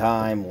covered in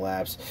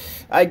time-lapse,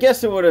 I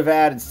guess it would have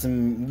added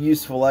some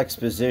useful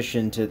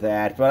exposition to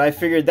that, but I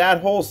figured that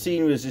whole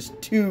scene was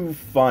just too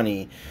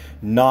funny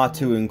not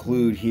to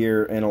include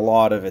here in a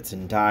lot of its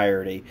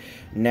entirety.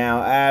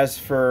 Now, as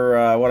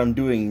for what I'm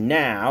doing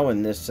now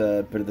in this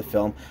bit of the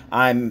film,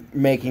 I'm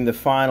making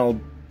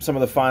some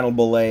of the final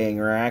belaying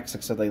racks,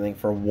 except I think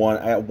for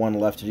I got one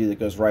left to do that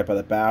goes right by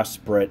the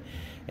bowsprit.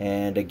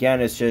 And again,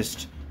 it's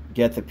just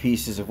get the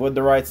pieces of wood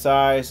the right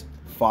size,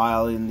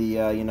 file in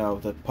the you know,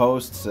 the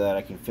posts so that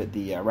I can fit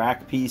the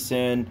rack piece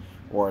in,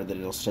 or that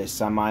it'll stay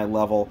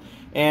semi-level,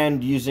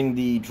 and using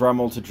the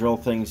Dremel to drill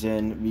things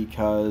in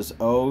because,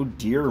 oh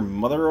dear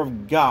mother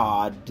of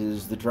God,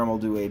 does the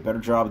Dremel do a better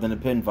job than a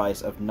pin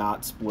vise of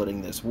not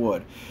splitting this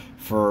wood,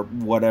 for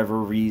whatever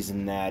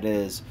reason that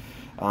is.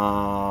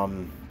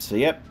 So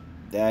yep,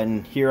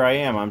 and here I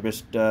am. I'm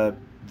just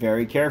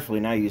very carefully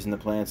now using the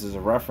plans as a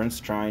reference,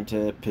 trying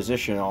to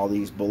position all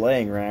these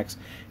belaying racks,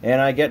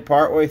 and I get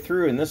partway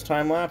through in this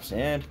time lapse,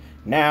 and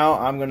now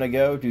I'm going to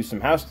go do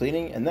some house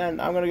cleaning, and then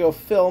I'm going to go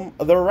film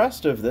the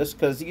rest of this,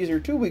 because these are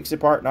 2 weeks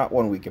apart, not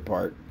 1 week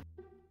apart.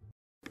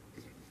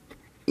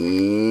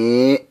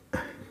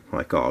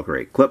 Like all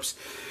great clips.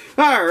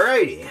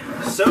 Alrighty,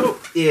 so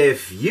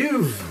if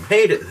you've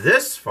made it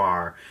this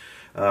far,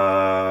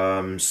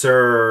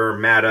 sir,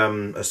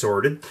 madam,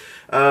 assorted,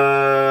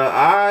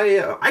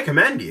 I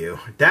commend you.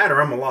 That,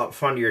 or I'm a lot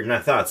funnier than I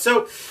thought.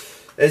 So,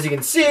 as you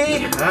can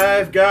see,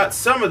 I've got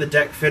some of the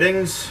deck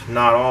fittings,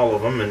 not all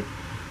of them, and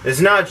it's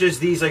not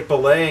just these like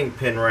belaying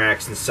pin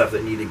racks and stuff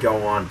that need to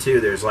go on too.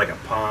 There's like a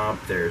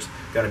pump, there's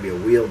gonna be a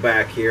wheel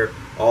back here,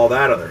 all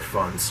that other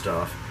fun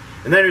stuff.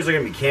 And then there's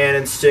gonna be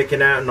Canon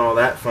sticking out and all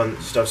that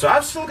fun stuff. So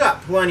I've still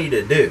got plenty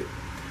to do.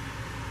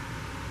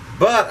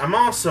 But I'm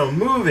also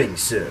moving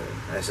soon,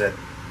 as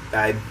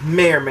I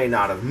may or may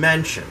not have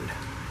mentioned.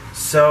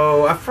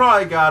 So I've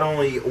probably got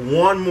only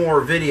one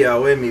more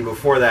video in me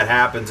before that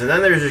happens, and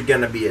then there's just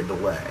gonna be a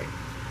delay.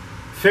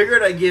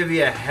 Figured I'd give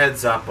you a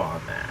heads up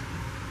on that.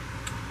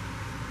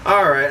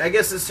 Alright, I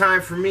guess it's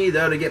time for me,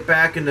 though, to get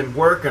back into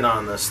working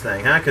on this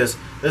thing, huh? Because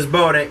this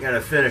boat ain't going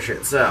to finish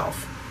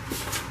itself.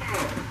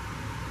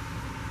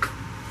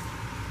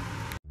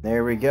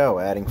 There we go,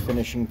 adding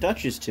finishing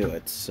touches to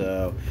it.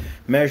 So,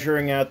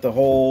 measuring out the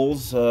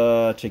holes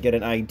to get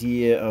an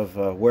idea of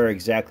where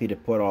exactly to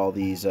put all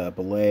these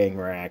belaying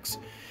racks.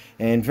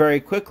 And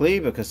very quickly,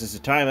 because this is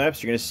a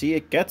time-lapse, you're going to see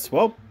it gets,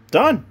 well,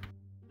 done.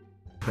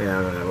 Yeah,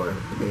 I'm going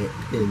to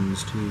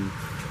pins, too.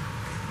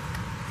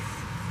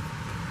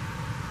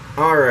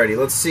 Alrighty,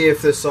 let's see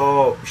if this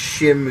all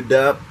shimmed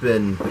up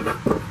and,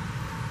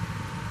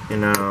 you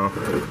know,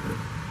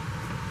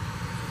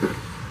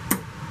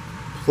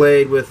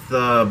 played with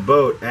the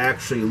boat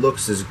actually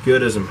looks as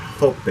good as I'm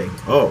hoping.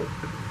 Oh.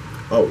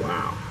 Oh,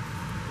 wow.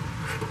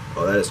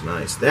 Oh, that is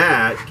nice.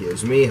 That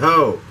gives me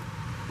hope.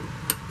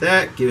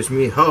 That gives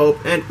me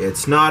hope, and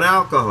it's not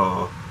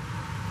alcohol.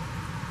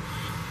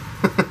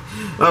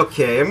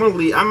 Okay, I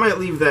might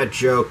leave that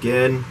joke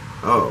in.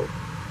 Oh.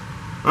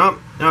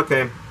 Oh,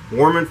 okay.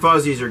 Warm and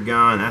fuzzies are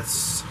gone.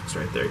 That's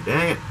right there.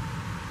 Dang it.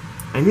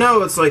 I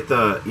know it's like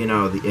the, you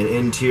know, an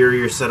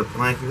interior set of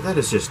planking, but that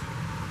is just...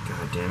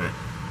 God damn it.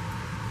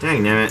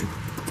 Dang it.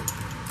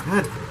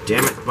 God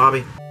damn it,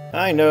 Bobby.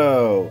 I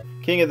know.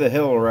 King of the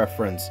Hill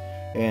reference.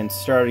 And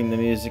starting the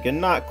music,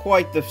 and not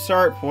quite the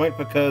start point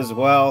because,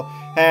 well,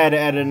 I had to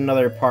edit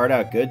another part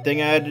out. Good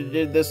thing I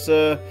edited this,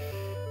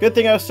 good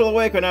thing I was still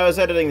awake when I was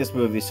editing this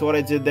movie. So what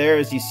I did there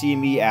is you see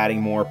me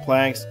adding more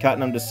planks,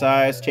 cutting them to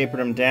size, tapering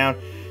them down.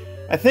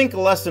 I think a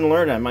lesson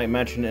learned I might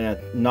mention in a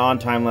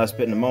non-time-lapse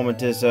bit in a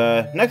moment is,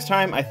 next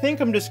time, I think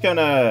I'm just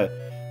gonna,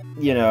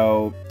 you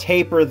know,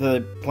 taper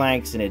the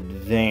planks in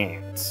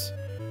advance.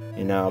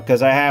 You know,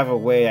 because I have a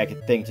way I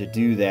could think to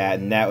do that,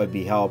 and that would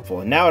be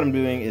helpful. And now what I'm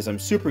doing is I'm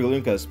super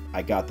gluing, because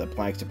I got the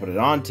planks to put it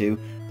onto,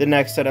 the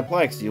next set of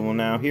planks you will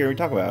now hear me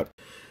talk about.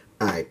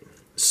 Alright,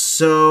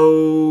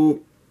 so...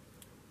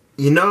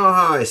 You know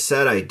how I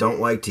said I don't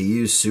like to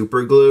use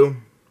super glue?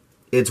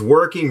 It's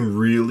working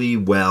really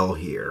well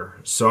here.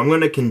 So I'm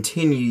going to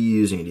continue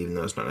using it, even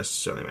though it's not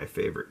necessarily my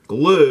favorite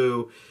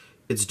glue.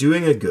 It's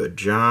doing a good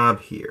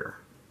job here.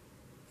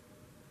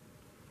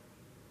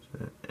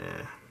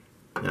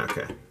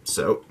 Okay,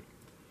 so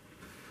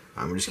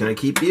I'm just going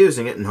to keep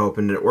using it and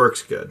hoping that it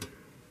works good.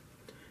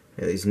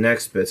 Yeah, these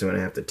next bits I'm going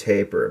to have to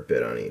taper a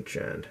bit on each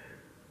end.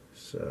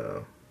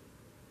 So,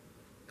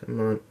 come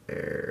on,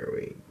 there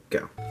we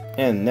go.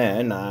 And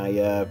then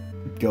I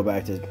go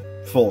back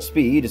to full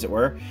speed, as it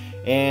were,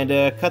 and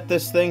cut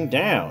this thing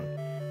down.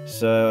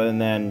 So,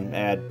 and then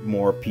add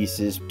more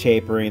pieces,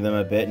 tapering them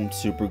a bit and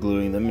super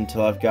gluing them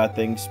until I've got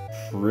things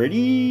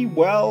pretty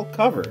well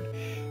covered.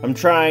 I'm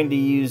trying to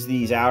use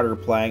these outer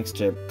planks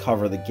to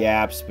cover the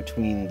gaps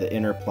between the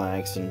inner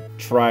planks and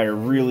try to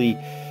really,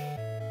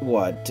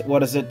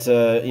 what is it,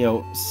 you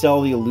know,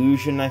 sell the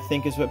illusion, I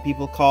think is what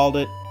people called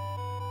it.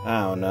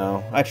 I don't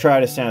know. I try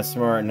to sound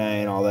smart and I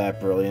ain't all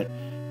that brilliant.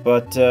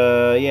 But,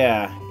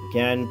 yeah,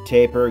 again,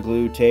 taper,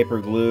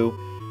 glue,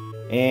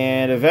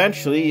 and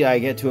eventually I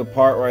get to a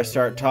part where I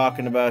start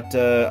talking about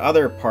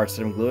other parts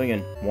that I'm gluing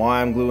and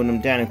why I'm gluing them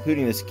down,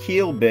 including this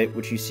keel bit,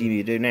 which you see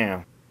me do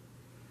now.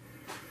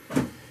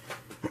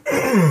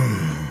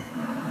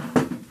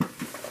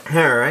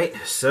 Alright,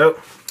 so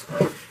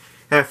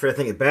after I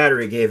think the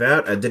battery gave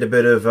out, I did a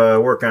bit of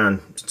work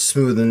on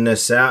smoothing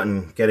this out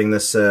and getting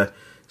this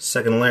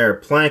second layer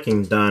of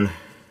planking done.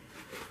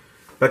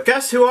 But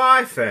guess who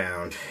I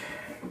found?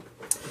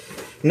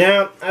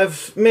 Now,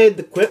 I've made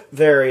the quip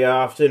very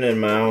often in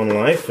my own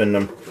life, and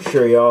I'm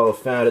sure y'all have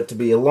found it to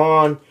be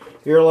along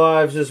your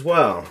lives as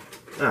well.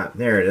 Ah,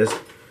 there it is.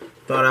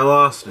 Thought I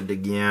lost it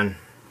again.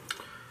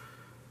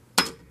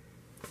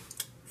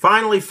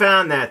 Finally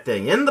found that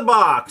thing in the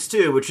box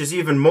too, which is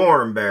even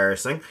more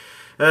embarrassing.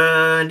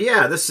 And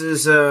yeah, this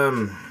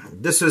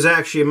was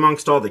actually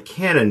amongst all the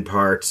Canon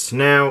parts.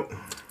 Now,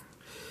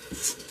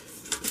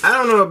 I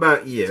don't know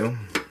about you.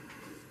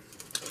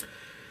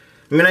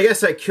 I mean, I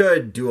guess I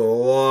could do a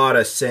lot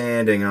of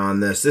sanding on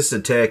this. This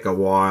would take a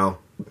while.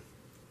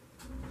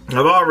 I've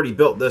already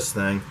built this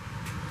thing.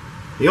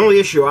 The only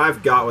issue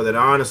I've got with it,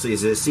 honestly,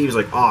 is it seems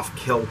like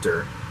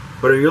off-kilter.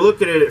 But if you're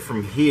looking at it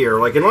from here,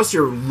 like, unless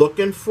you're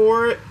looking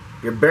for it,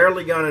 you're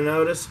barely going to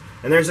notice.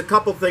 And there's a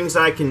couple things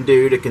I can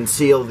do to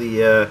conceal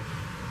the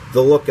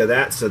look of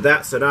that, so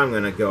that's what I'm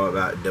going to go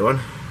about doing.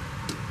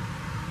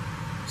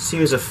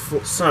 Seems a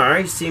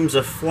fly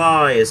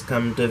has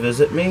come to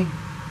visit me.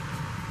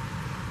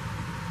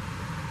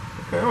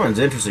 That one's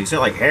interesting. It's got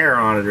like hair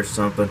on it or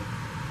something.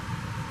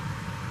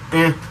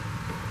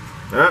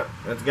 Oh,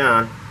 that's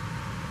gone.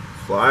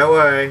 Fly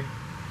away.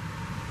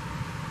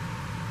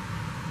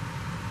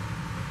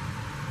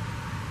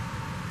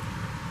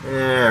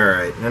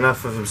 Alright,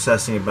 enough of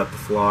obsessing about the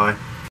fly.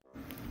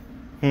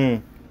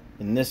 In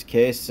this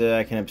case,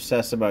 I can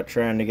obsess about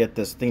trying to get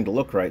this thing to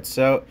look right.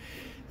 So,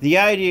 the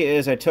idea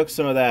is I took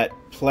some of that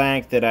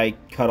plank that I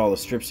cut all the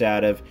strips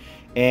out of,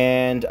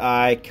 and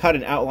I cut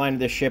an outline of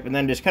the ship, and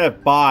then just kind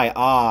of by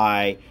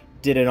eye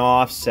did an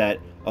offset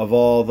of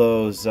all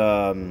those,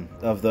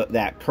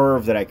 that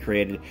curve that I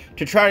created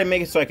to try to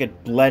make it so I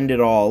could blend it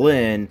all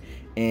in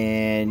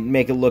and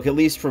make it look, at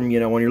least from, you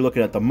know, when you're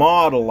looking at the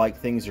model, like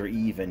things are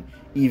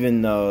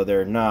even though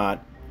they're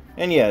not.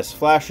 And yes,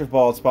 flash of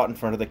bald spot in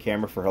front of the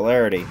camera for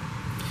hilarity.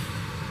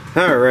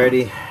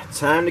 Alrighty,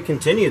 time to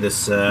continue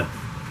this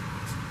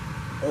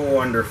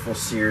wonderful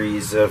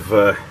series of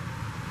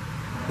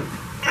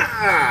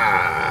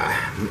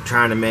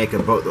trying to make a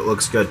boat that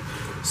looks good.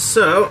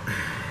 So,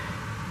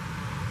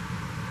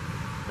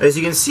 as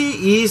you can see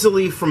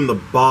easily from the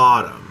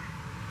bottom,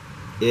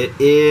 it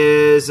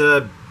is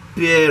a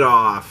bit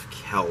off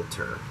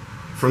kilter.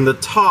 From the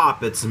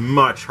top, it's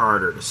much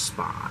harder to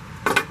spot.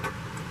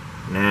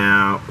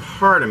 Now,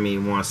 part of me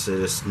wants to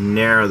just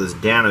narrow this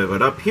down a bit,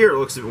 but up here it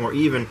looks a bit more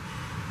even.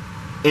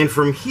 And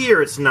from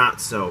here, it's not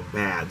so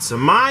bad. So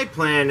my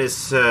plan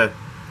is to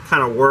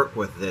kind of work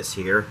with this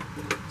here.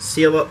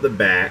 Seal up the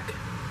back.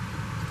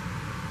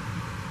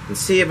 And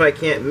see if I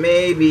can't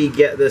maybe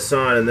get this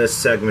on in this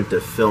segment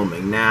of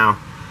filming. Now,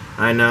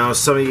 I know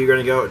some of you are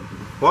going to go,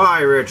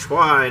 why, Rich?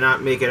 Why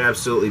not make it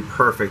absolutely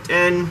perfect?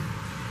 And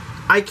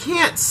I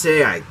can't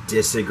say I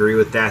disagree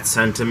with that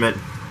sentiment.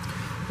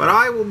 But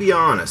I will be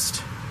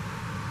honest.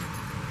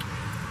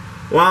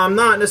 While I'm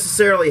not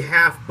necessarily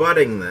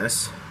half-butting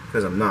this,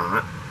 because I'm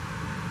not.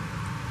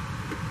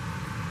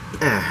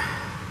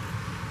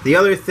 The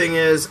other thing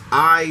is,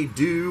 I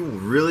do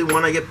really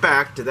want to get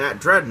back to that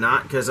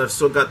dreadnought, because I've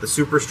still got the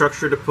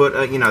superstructure to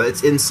put, you know,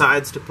 its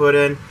insides to put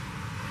in.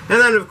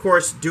 And then, of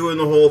course, doing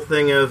the whole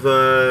thing of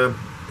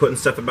putting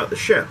stuff about the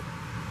ship.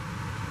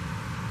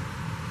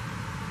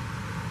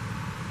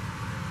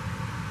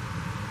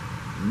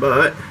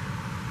 But,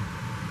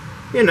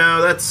 you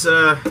know, that's,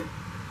 that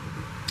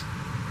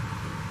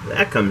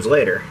comes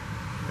later.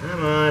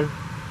 Come on.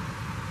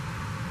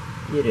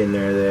 Get in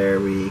there. There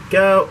we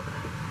go.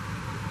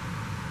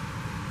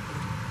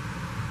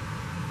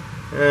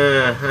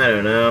 I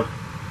don't know.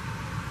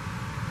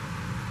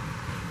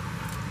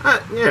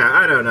 Yeah,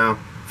 I don't know.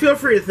 Feel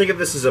free to think of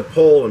this as a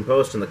poll and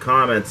post in the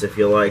comments if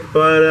you like.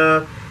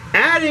 But,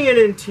 adding an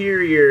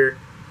interior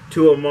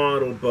to a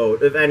model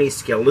boat of any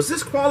skill, does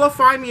this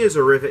qualify me as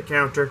a rivet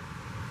counter?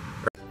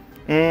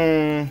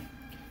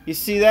 You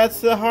see,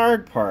 that's the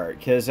hard part,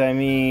 because, I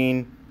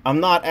mean, I'm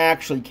not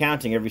actually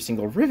counting every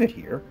single rivet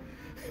here.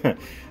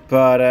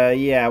 But,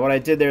 yeah, what I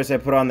did there is I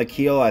put on the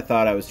keel. I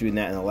thought I was doing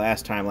that in the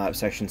last time-lapse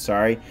section,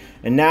 sorry.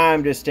 And now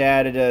I'm just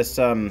added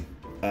some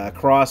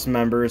cross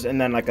members and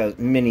then like a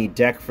mini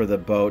deck for the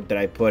boat that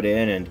I put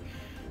in. And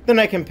then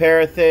I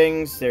compare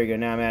things. There you go,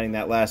 now I'm adding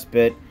that last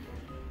bit.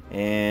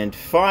 And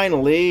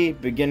finally,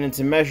 beginning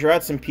to measure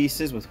out some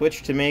pieces with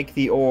which to make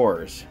the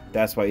oars.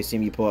 That's why you see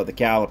me pull out the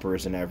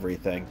calipers and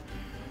everything.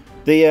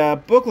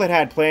 The booklet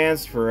had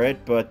plans for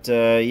it, but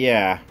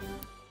yeah.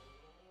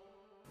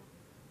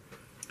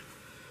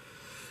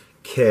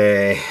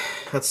 Okay,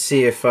 let's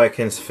see if I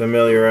can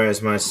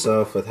familiarize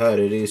myself with how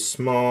to do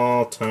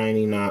small,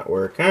 tiny knot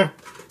work, huh?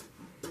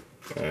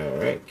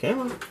 Alright, come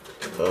on.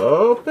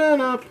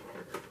 Open up.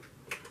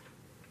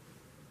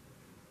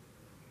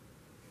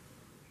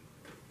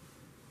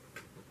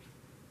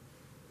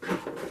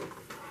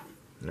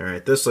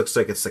 Alright, this looks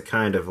like it's the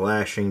kind of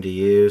lashing to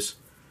use.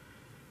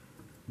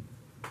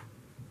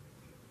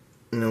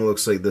 And it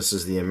looks like this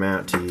is the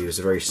amount to use,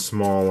 a very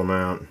small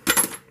amount.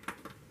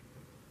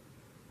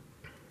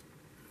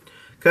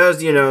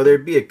 Because, you know,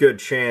 there'd be a good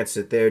chance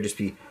that they would just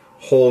be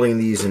holding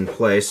these in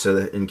place so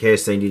that in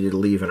case they needed to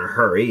leave in a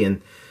hurry,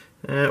 and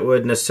that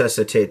would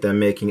necessitate them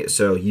making it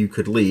so you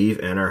could leave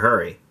in a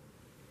hurry.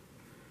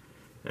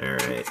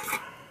 Alright.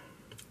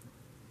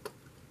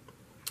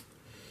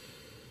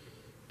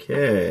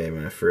 Okay,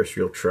 my first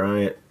real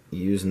try at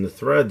using the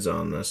threads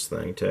on this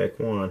thing. Take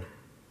one.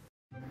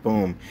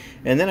 Boom.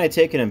 And then I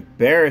take an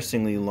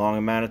embarrassingly long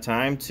amount of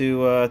time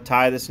to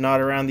tie this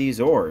knot around these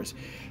oars.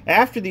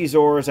 After these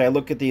oars, I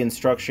look at the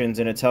instructions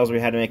and it tells me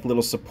how to make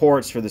little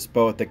supports for this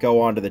boat that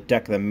go onto the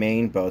deck of the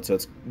main boat, so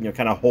it's, you know,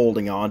 kind of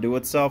holding on to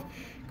itself.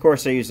 Of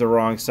course, I use the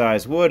wrong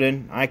size wood,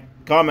 and I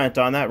comment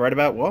on that right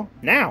about, well,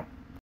 now.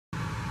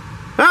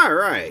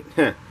 Alright.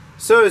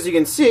 So as you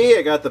can see,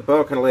 I got the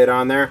boat kind of laid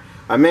on there.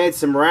 I made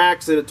some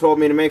racks that it told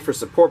me to make for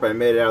support, but I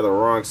made it out of the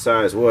wrong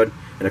size wood.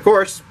 And of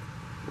course,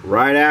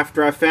 right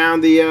after I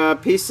found the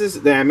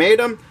pieces, then I made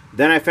them,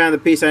 then I found the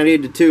piece I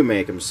needed to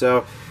make them.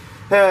 So,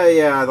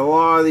 yeah, the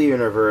law of the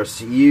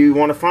universe. You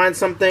want to find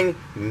something,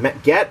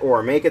 get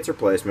or make its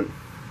replacement.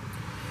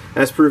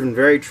 That's proven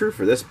very true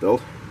for this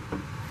build.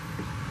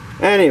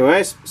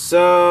 Anyways,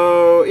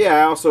 so, yeah,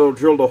 I also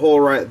drilled a hole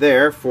right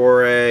there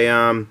for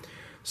a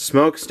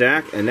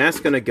smokestack, and that's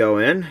going to go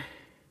in.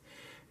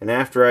 And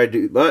after I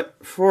do, but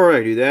before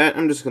I do that,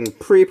 I'm just going to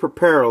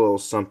pre-prepare a little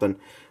something.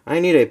 I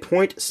need a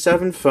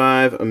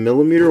 0.75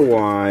 millimeter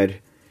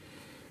wide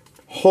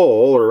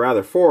hole, or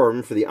rather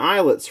form, for the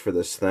eyelets for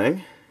this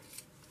thing.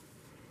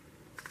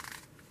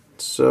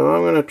 So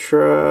I'm going to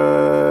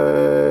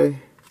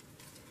try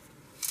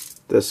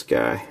this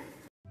guy.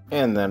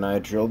 And then I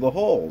drill the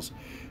holes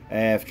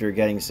after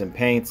getting some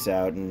paints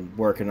out and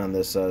working on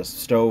this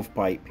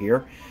stovepipe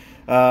here.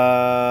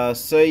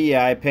 So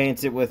yeah, I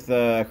paint it with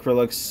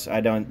acrylics.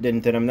 I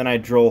didn't thin them. Then I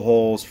drill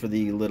holes for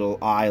the little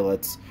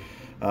eyelets.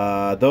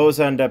 Those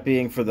end up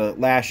being for the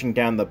lashing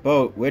down the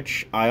boat,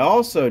 which I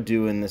also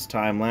do in this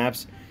time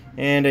lapse,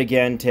 and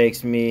again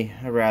takes me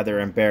a rather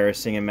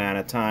embarrassing amount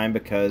of time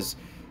because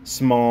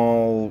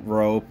small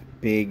rope,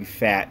 big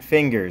fat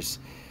fingers.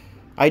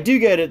 I do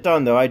get it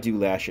done though. I do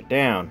lash it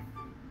down.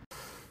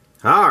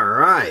 All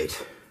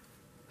right.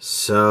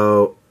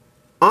 So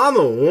on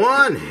the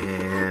one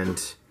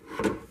hand,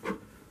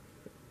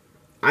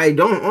 I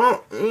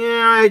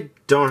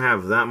don't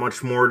have that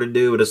much more to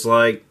do, but it's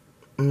like,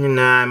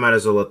 nah, I might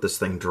as well let this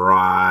thing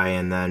dry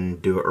and then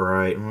do it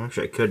right. Well,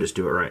 actually, I could just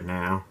do it right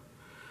now.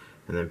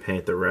 and then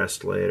paint the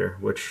rest later,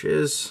 which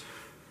is,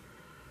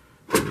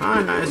 in my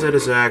eyes, that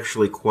is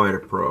actually quite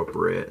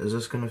appropriate. Is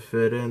this going to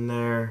fit in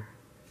there?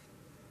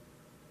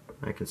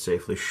 I can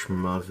safely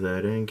shmove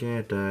that in,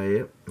 can't I?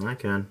 Yep, I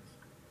can.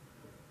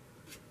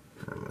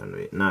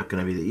 Not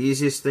going to be the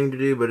easiest thing to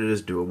do, but it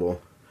is doable.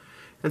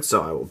 And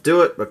so I will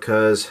do it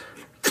because...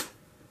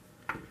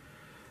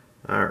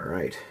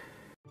 Alright.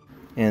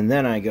 And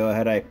then I go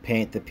ahead, I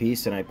paint the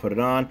piece and I put it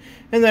on.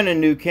 And then a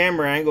new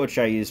camera angle, which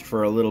I used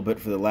for a little bit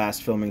for the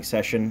last filming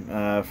session,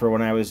 for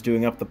when I was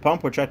doing up the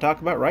pump, which I talk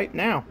about right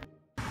now.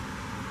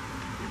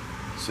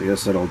 So I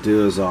guess what I'll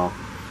do is I'll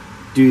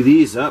do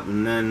these up,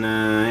 and then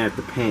I have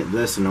to paint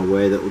this in a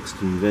way that looks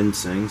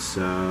convincing,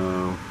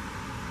 so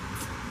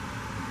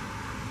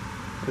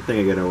I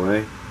think I get away.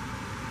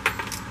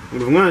 If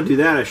I'm going to do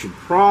that, I should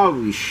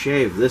probably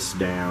shave this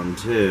down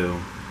too.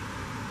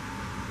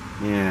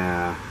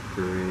 Yeah,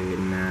 great,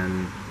 and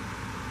then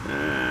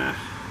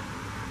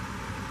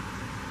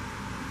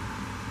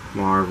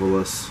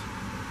marvelous.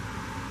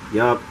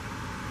 Yup,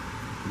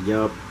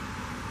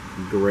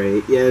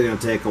 great. Yeah, it's going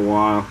to take a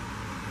while.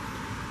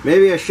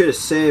 Maybe I should have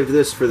saved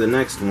this for the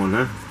next one,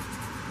 huh?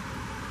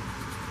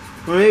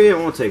 Well, maybe it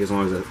won't take as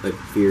long as I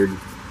feared.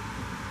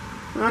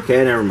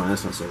 Okay, never mind.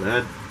 That's not so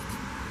bad.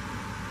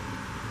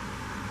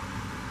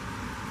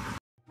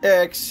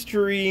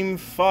 Extreme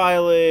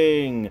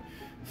filing.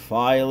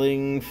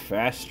 Filing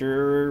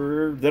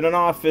faster than an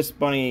office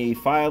bunny.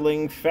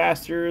 Filing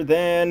faster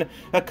than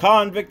a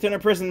convict in a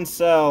prison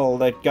cell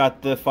that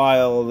got the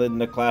file in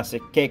the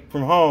classic Cake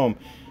from Home.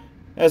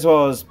 As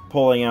well as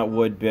pulling out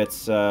wood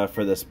bits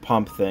for this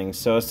pump thing.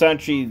 So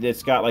essentially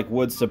it's got like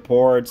wood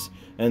supports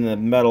and the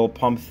metal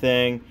pump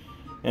thing.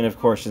 And of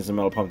course, since the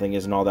metal pump thing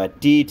isn't all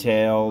that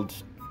detailed,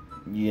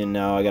 you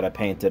know, I gotta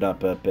paint it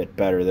up a bit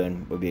better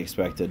than would be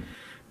expected.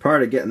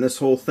 Part of getting this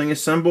whole thing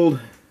assembled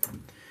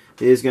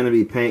is gonna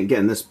be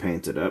getting this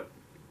painted up.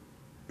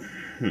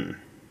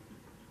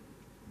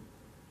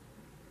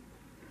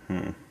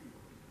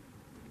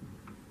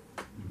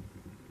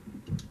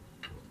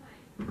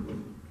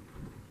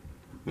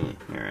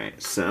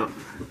 Alright, so,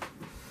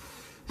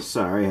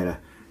 sorry, I had a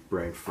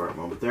brain fart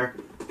moment there.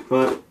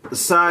 But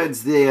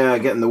besides the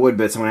getting the wood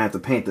bits, I'm going to have to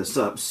paint this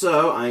up.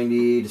 So I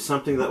need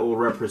something that will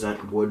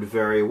represent wood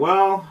very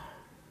well.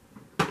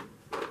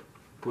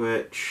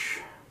 Which,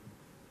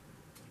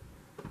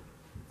 I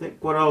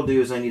think what I'll do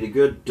is I need a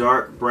good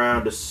dark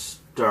brown to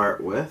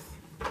start with.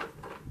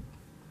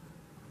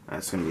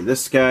 That's going to be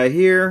this guy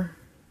here.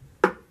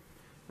 I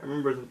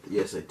remember,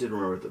 yes, I did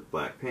remember the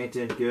black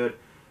painted, good.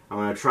 I'm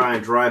going to try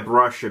and dry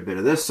brush a bit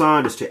of this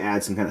on just to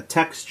add some kind of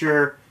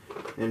texture.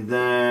 And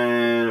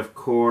then, of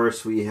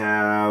course, we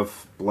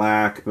have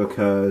black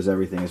because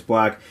everything is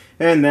black.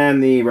 And then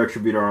the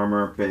Retributor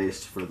armor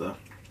base for the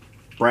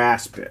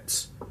brass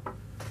bits.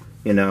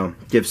 You know,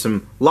 give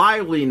some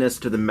liveliness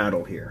to the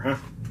metal here, huh?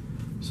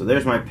 So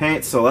there's my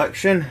paint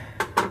selection.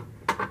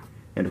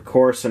 And, of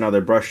course, another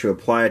brush to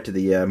apply it to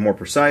the more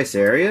precise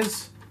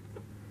areas.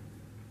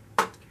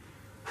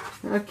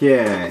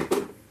 Okay.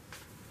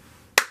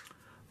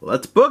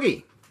 Let's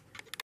boogie!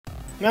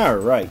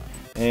 Alright,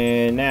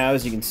 and now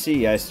as you can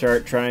see, I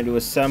start trying to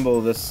assemble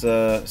this,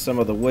 some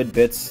of the wood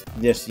bits,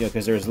 just, you know,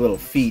 because there's little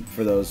feet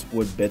for those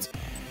wood bits.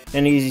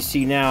 And as you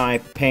see now, I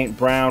paint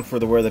brown for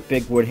where the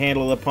big wood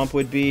handle of the pump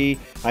would be.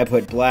 I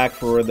put black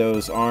for where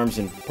those arms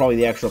and probably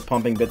the actual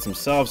pumping bits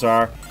themselves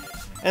are.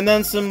 And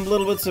then some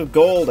little bits of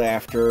gold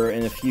after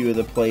in a few of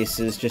the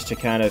places, just to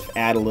kind of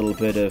add a little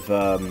bit of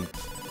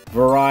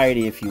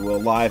variety, if you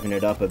will, liven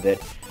it up a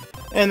bit.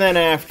 And then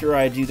after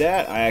I do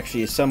that, I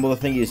actually assemble the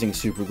thing using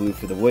super glue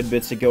for the wood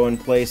bits to go in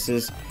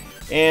places.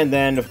 And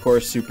then, of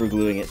course, super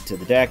gluing it to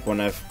the deck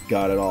when I've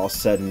got it all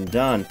said and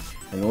done.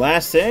 And the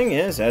last thing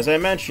is, as I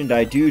mentioned,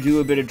 I do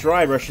a bit of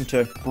dry brushing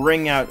to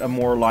bring out a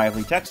more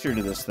lively texture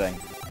to this thing.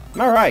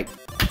 Alright,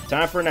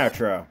 time for an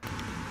outro.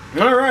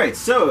 Alright,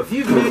 so if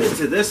you've made it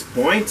to this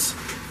point,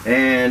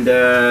 and,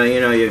 you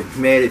know, you've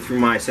made it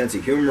through my sense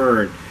of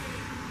humor, and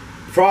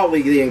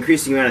probably the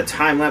increasing amount of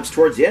time lapse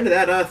towards the end of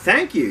that,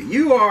 thank you.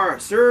 You are,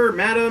 sir,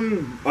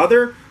 madam,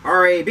 other,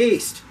 are a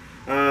beast.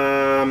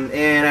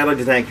 And I'd like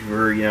to thank you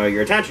for, you know,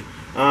 your attention.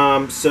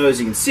 So as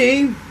you can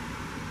see,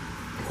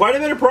 quite a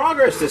bit of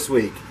progress this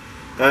week.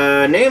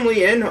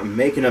 Namely in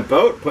making a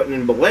boat, putting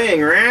in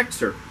belaying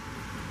racks, or,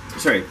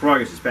 sorry,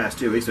 progress is past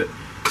 2 weeks, but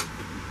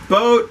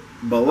boat,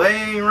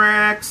 belaying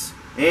racks,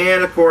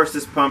 and of course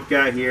this pump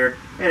guy here,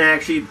 and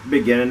actually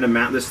beginning to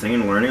mount this thing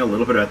and learning a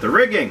little bit about the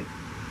rigging.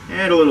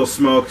 And a little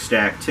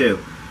smokestack too.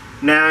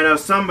 Now I know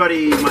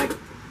somebody might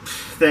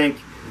think,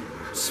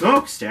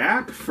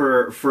 smokestack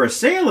for a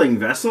sailing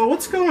vessel?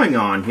 What's going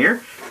on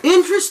here?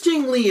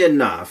 Interestingly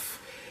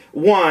enough,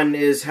 one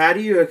is, how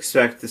do you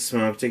expect the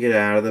smoke to get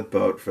out of the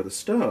boat for the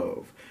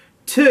stove?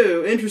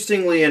 Two,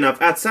 interestingly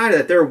enough, outside of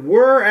that, there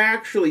were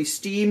actually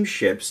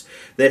steamships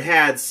that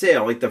had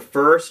sail, like the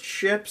first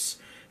ships.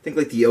 I think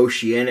like the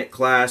Oceanic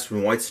class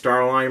from White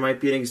Star Line might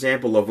be an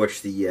example, of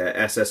which the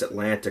SS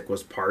Atlantic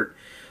was part.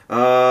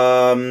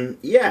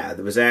 Yeah,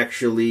 there was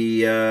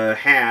actually,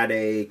 had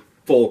a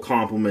full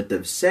complement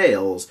of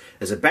sails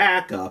as a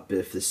backup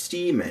if the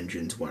steam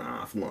engines went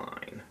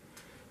offline.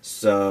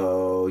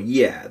 So,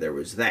 yeah, there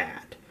was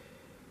that.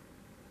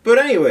 But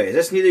anyways,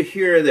 that's neither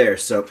here nor there.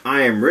 So,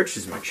 I am Rich.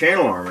 This is my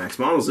channel, RMX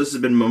Models. This has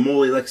been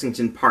Mamoli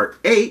Lexington Part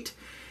 8.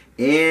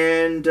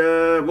 And,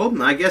 well,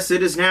 I guess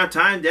it is now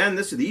time to end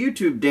this with the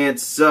YouTube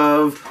dance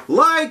of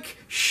like,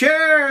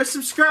 share,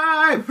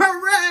 subscribe,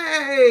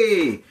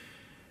 hooray!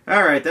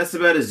 Alright, that's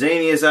about as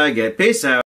zany as I get. Peace out.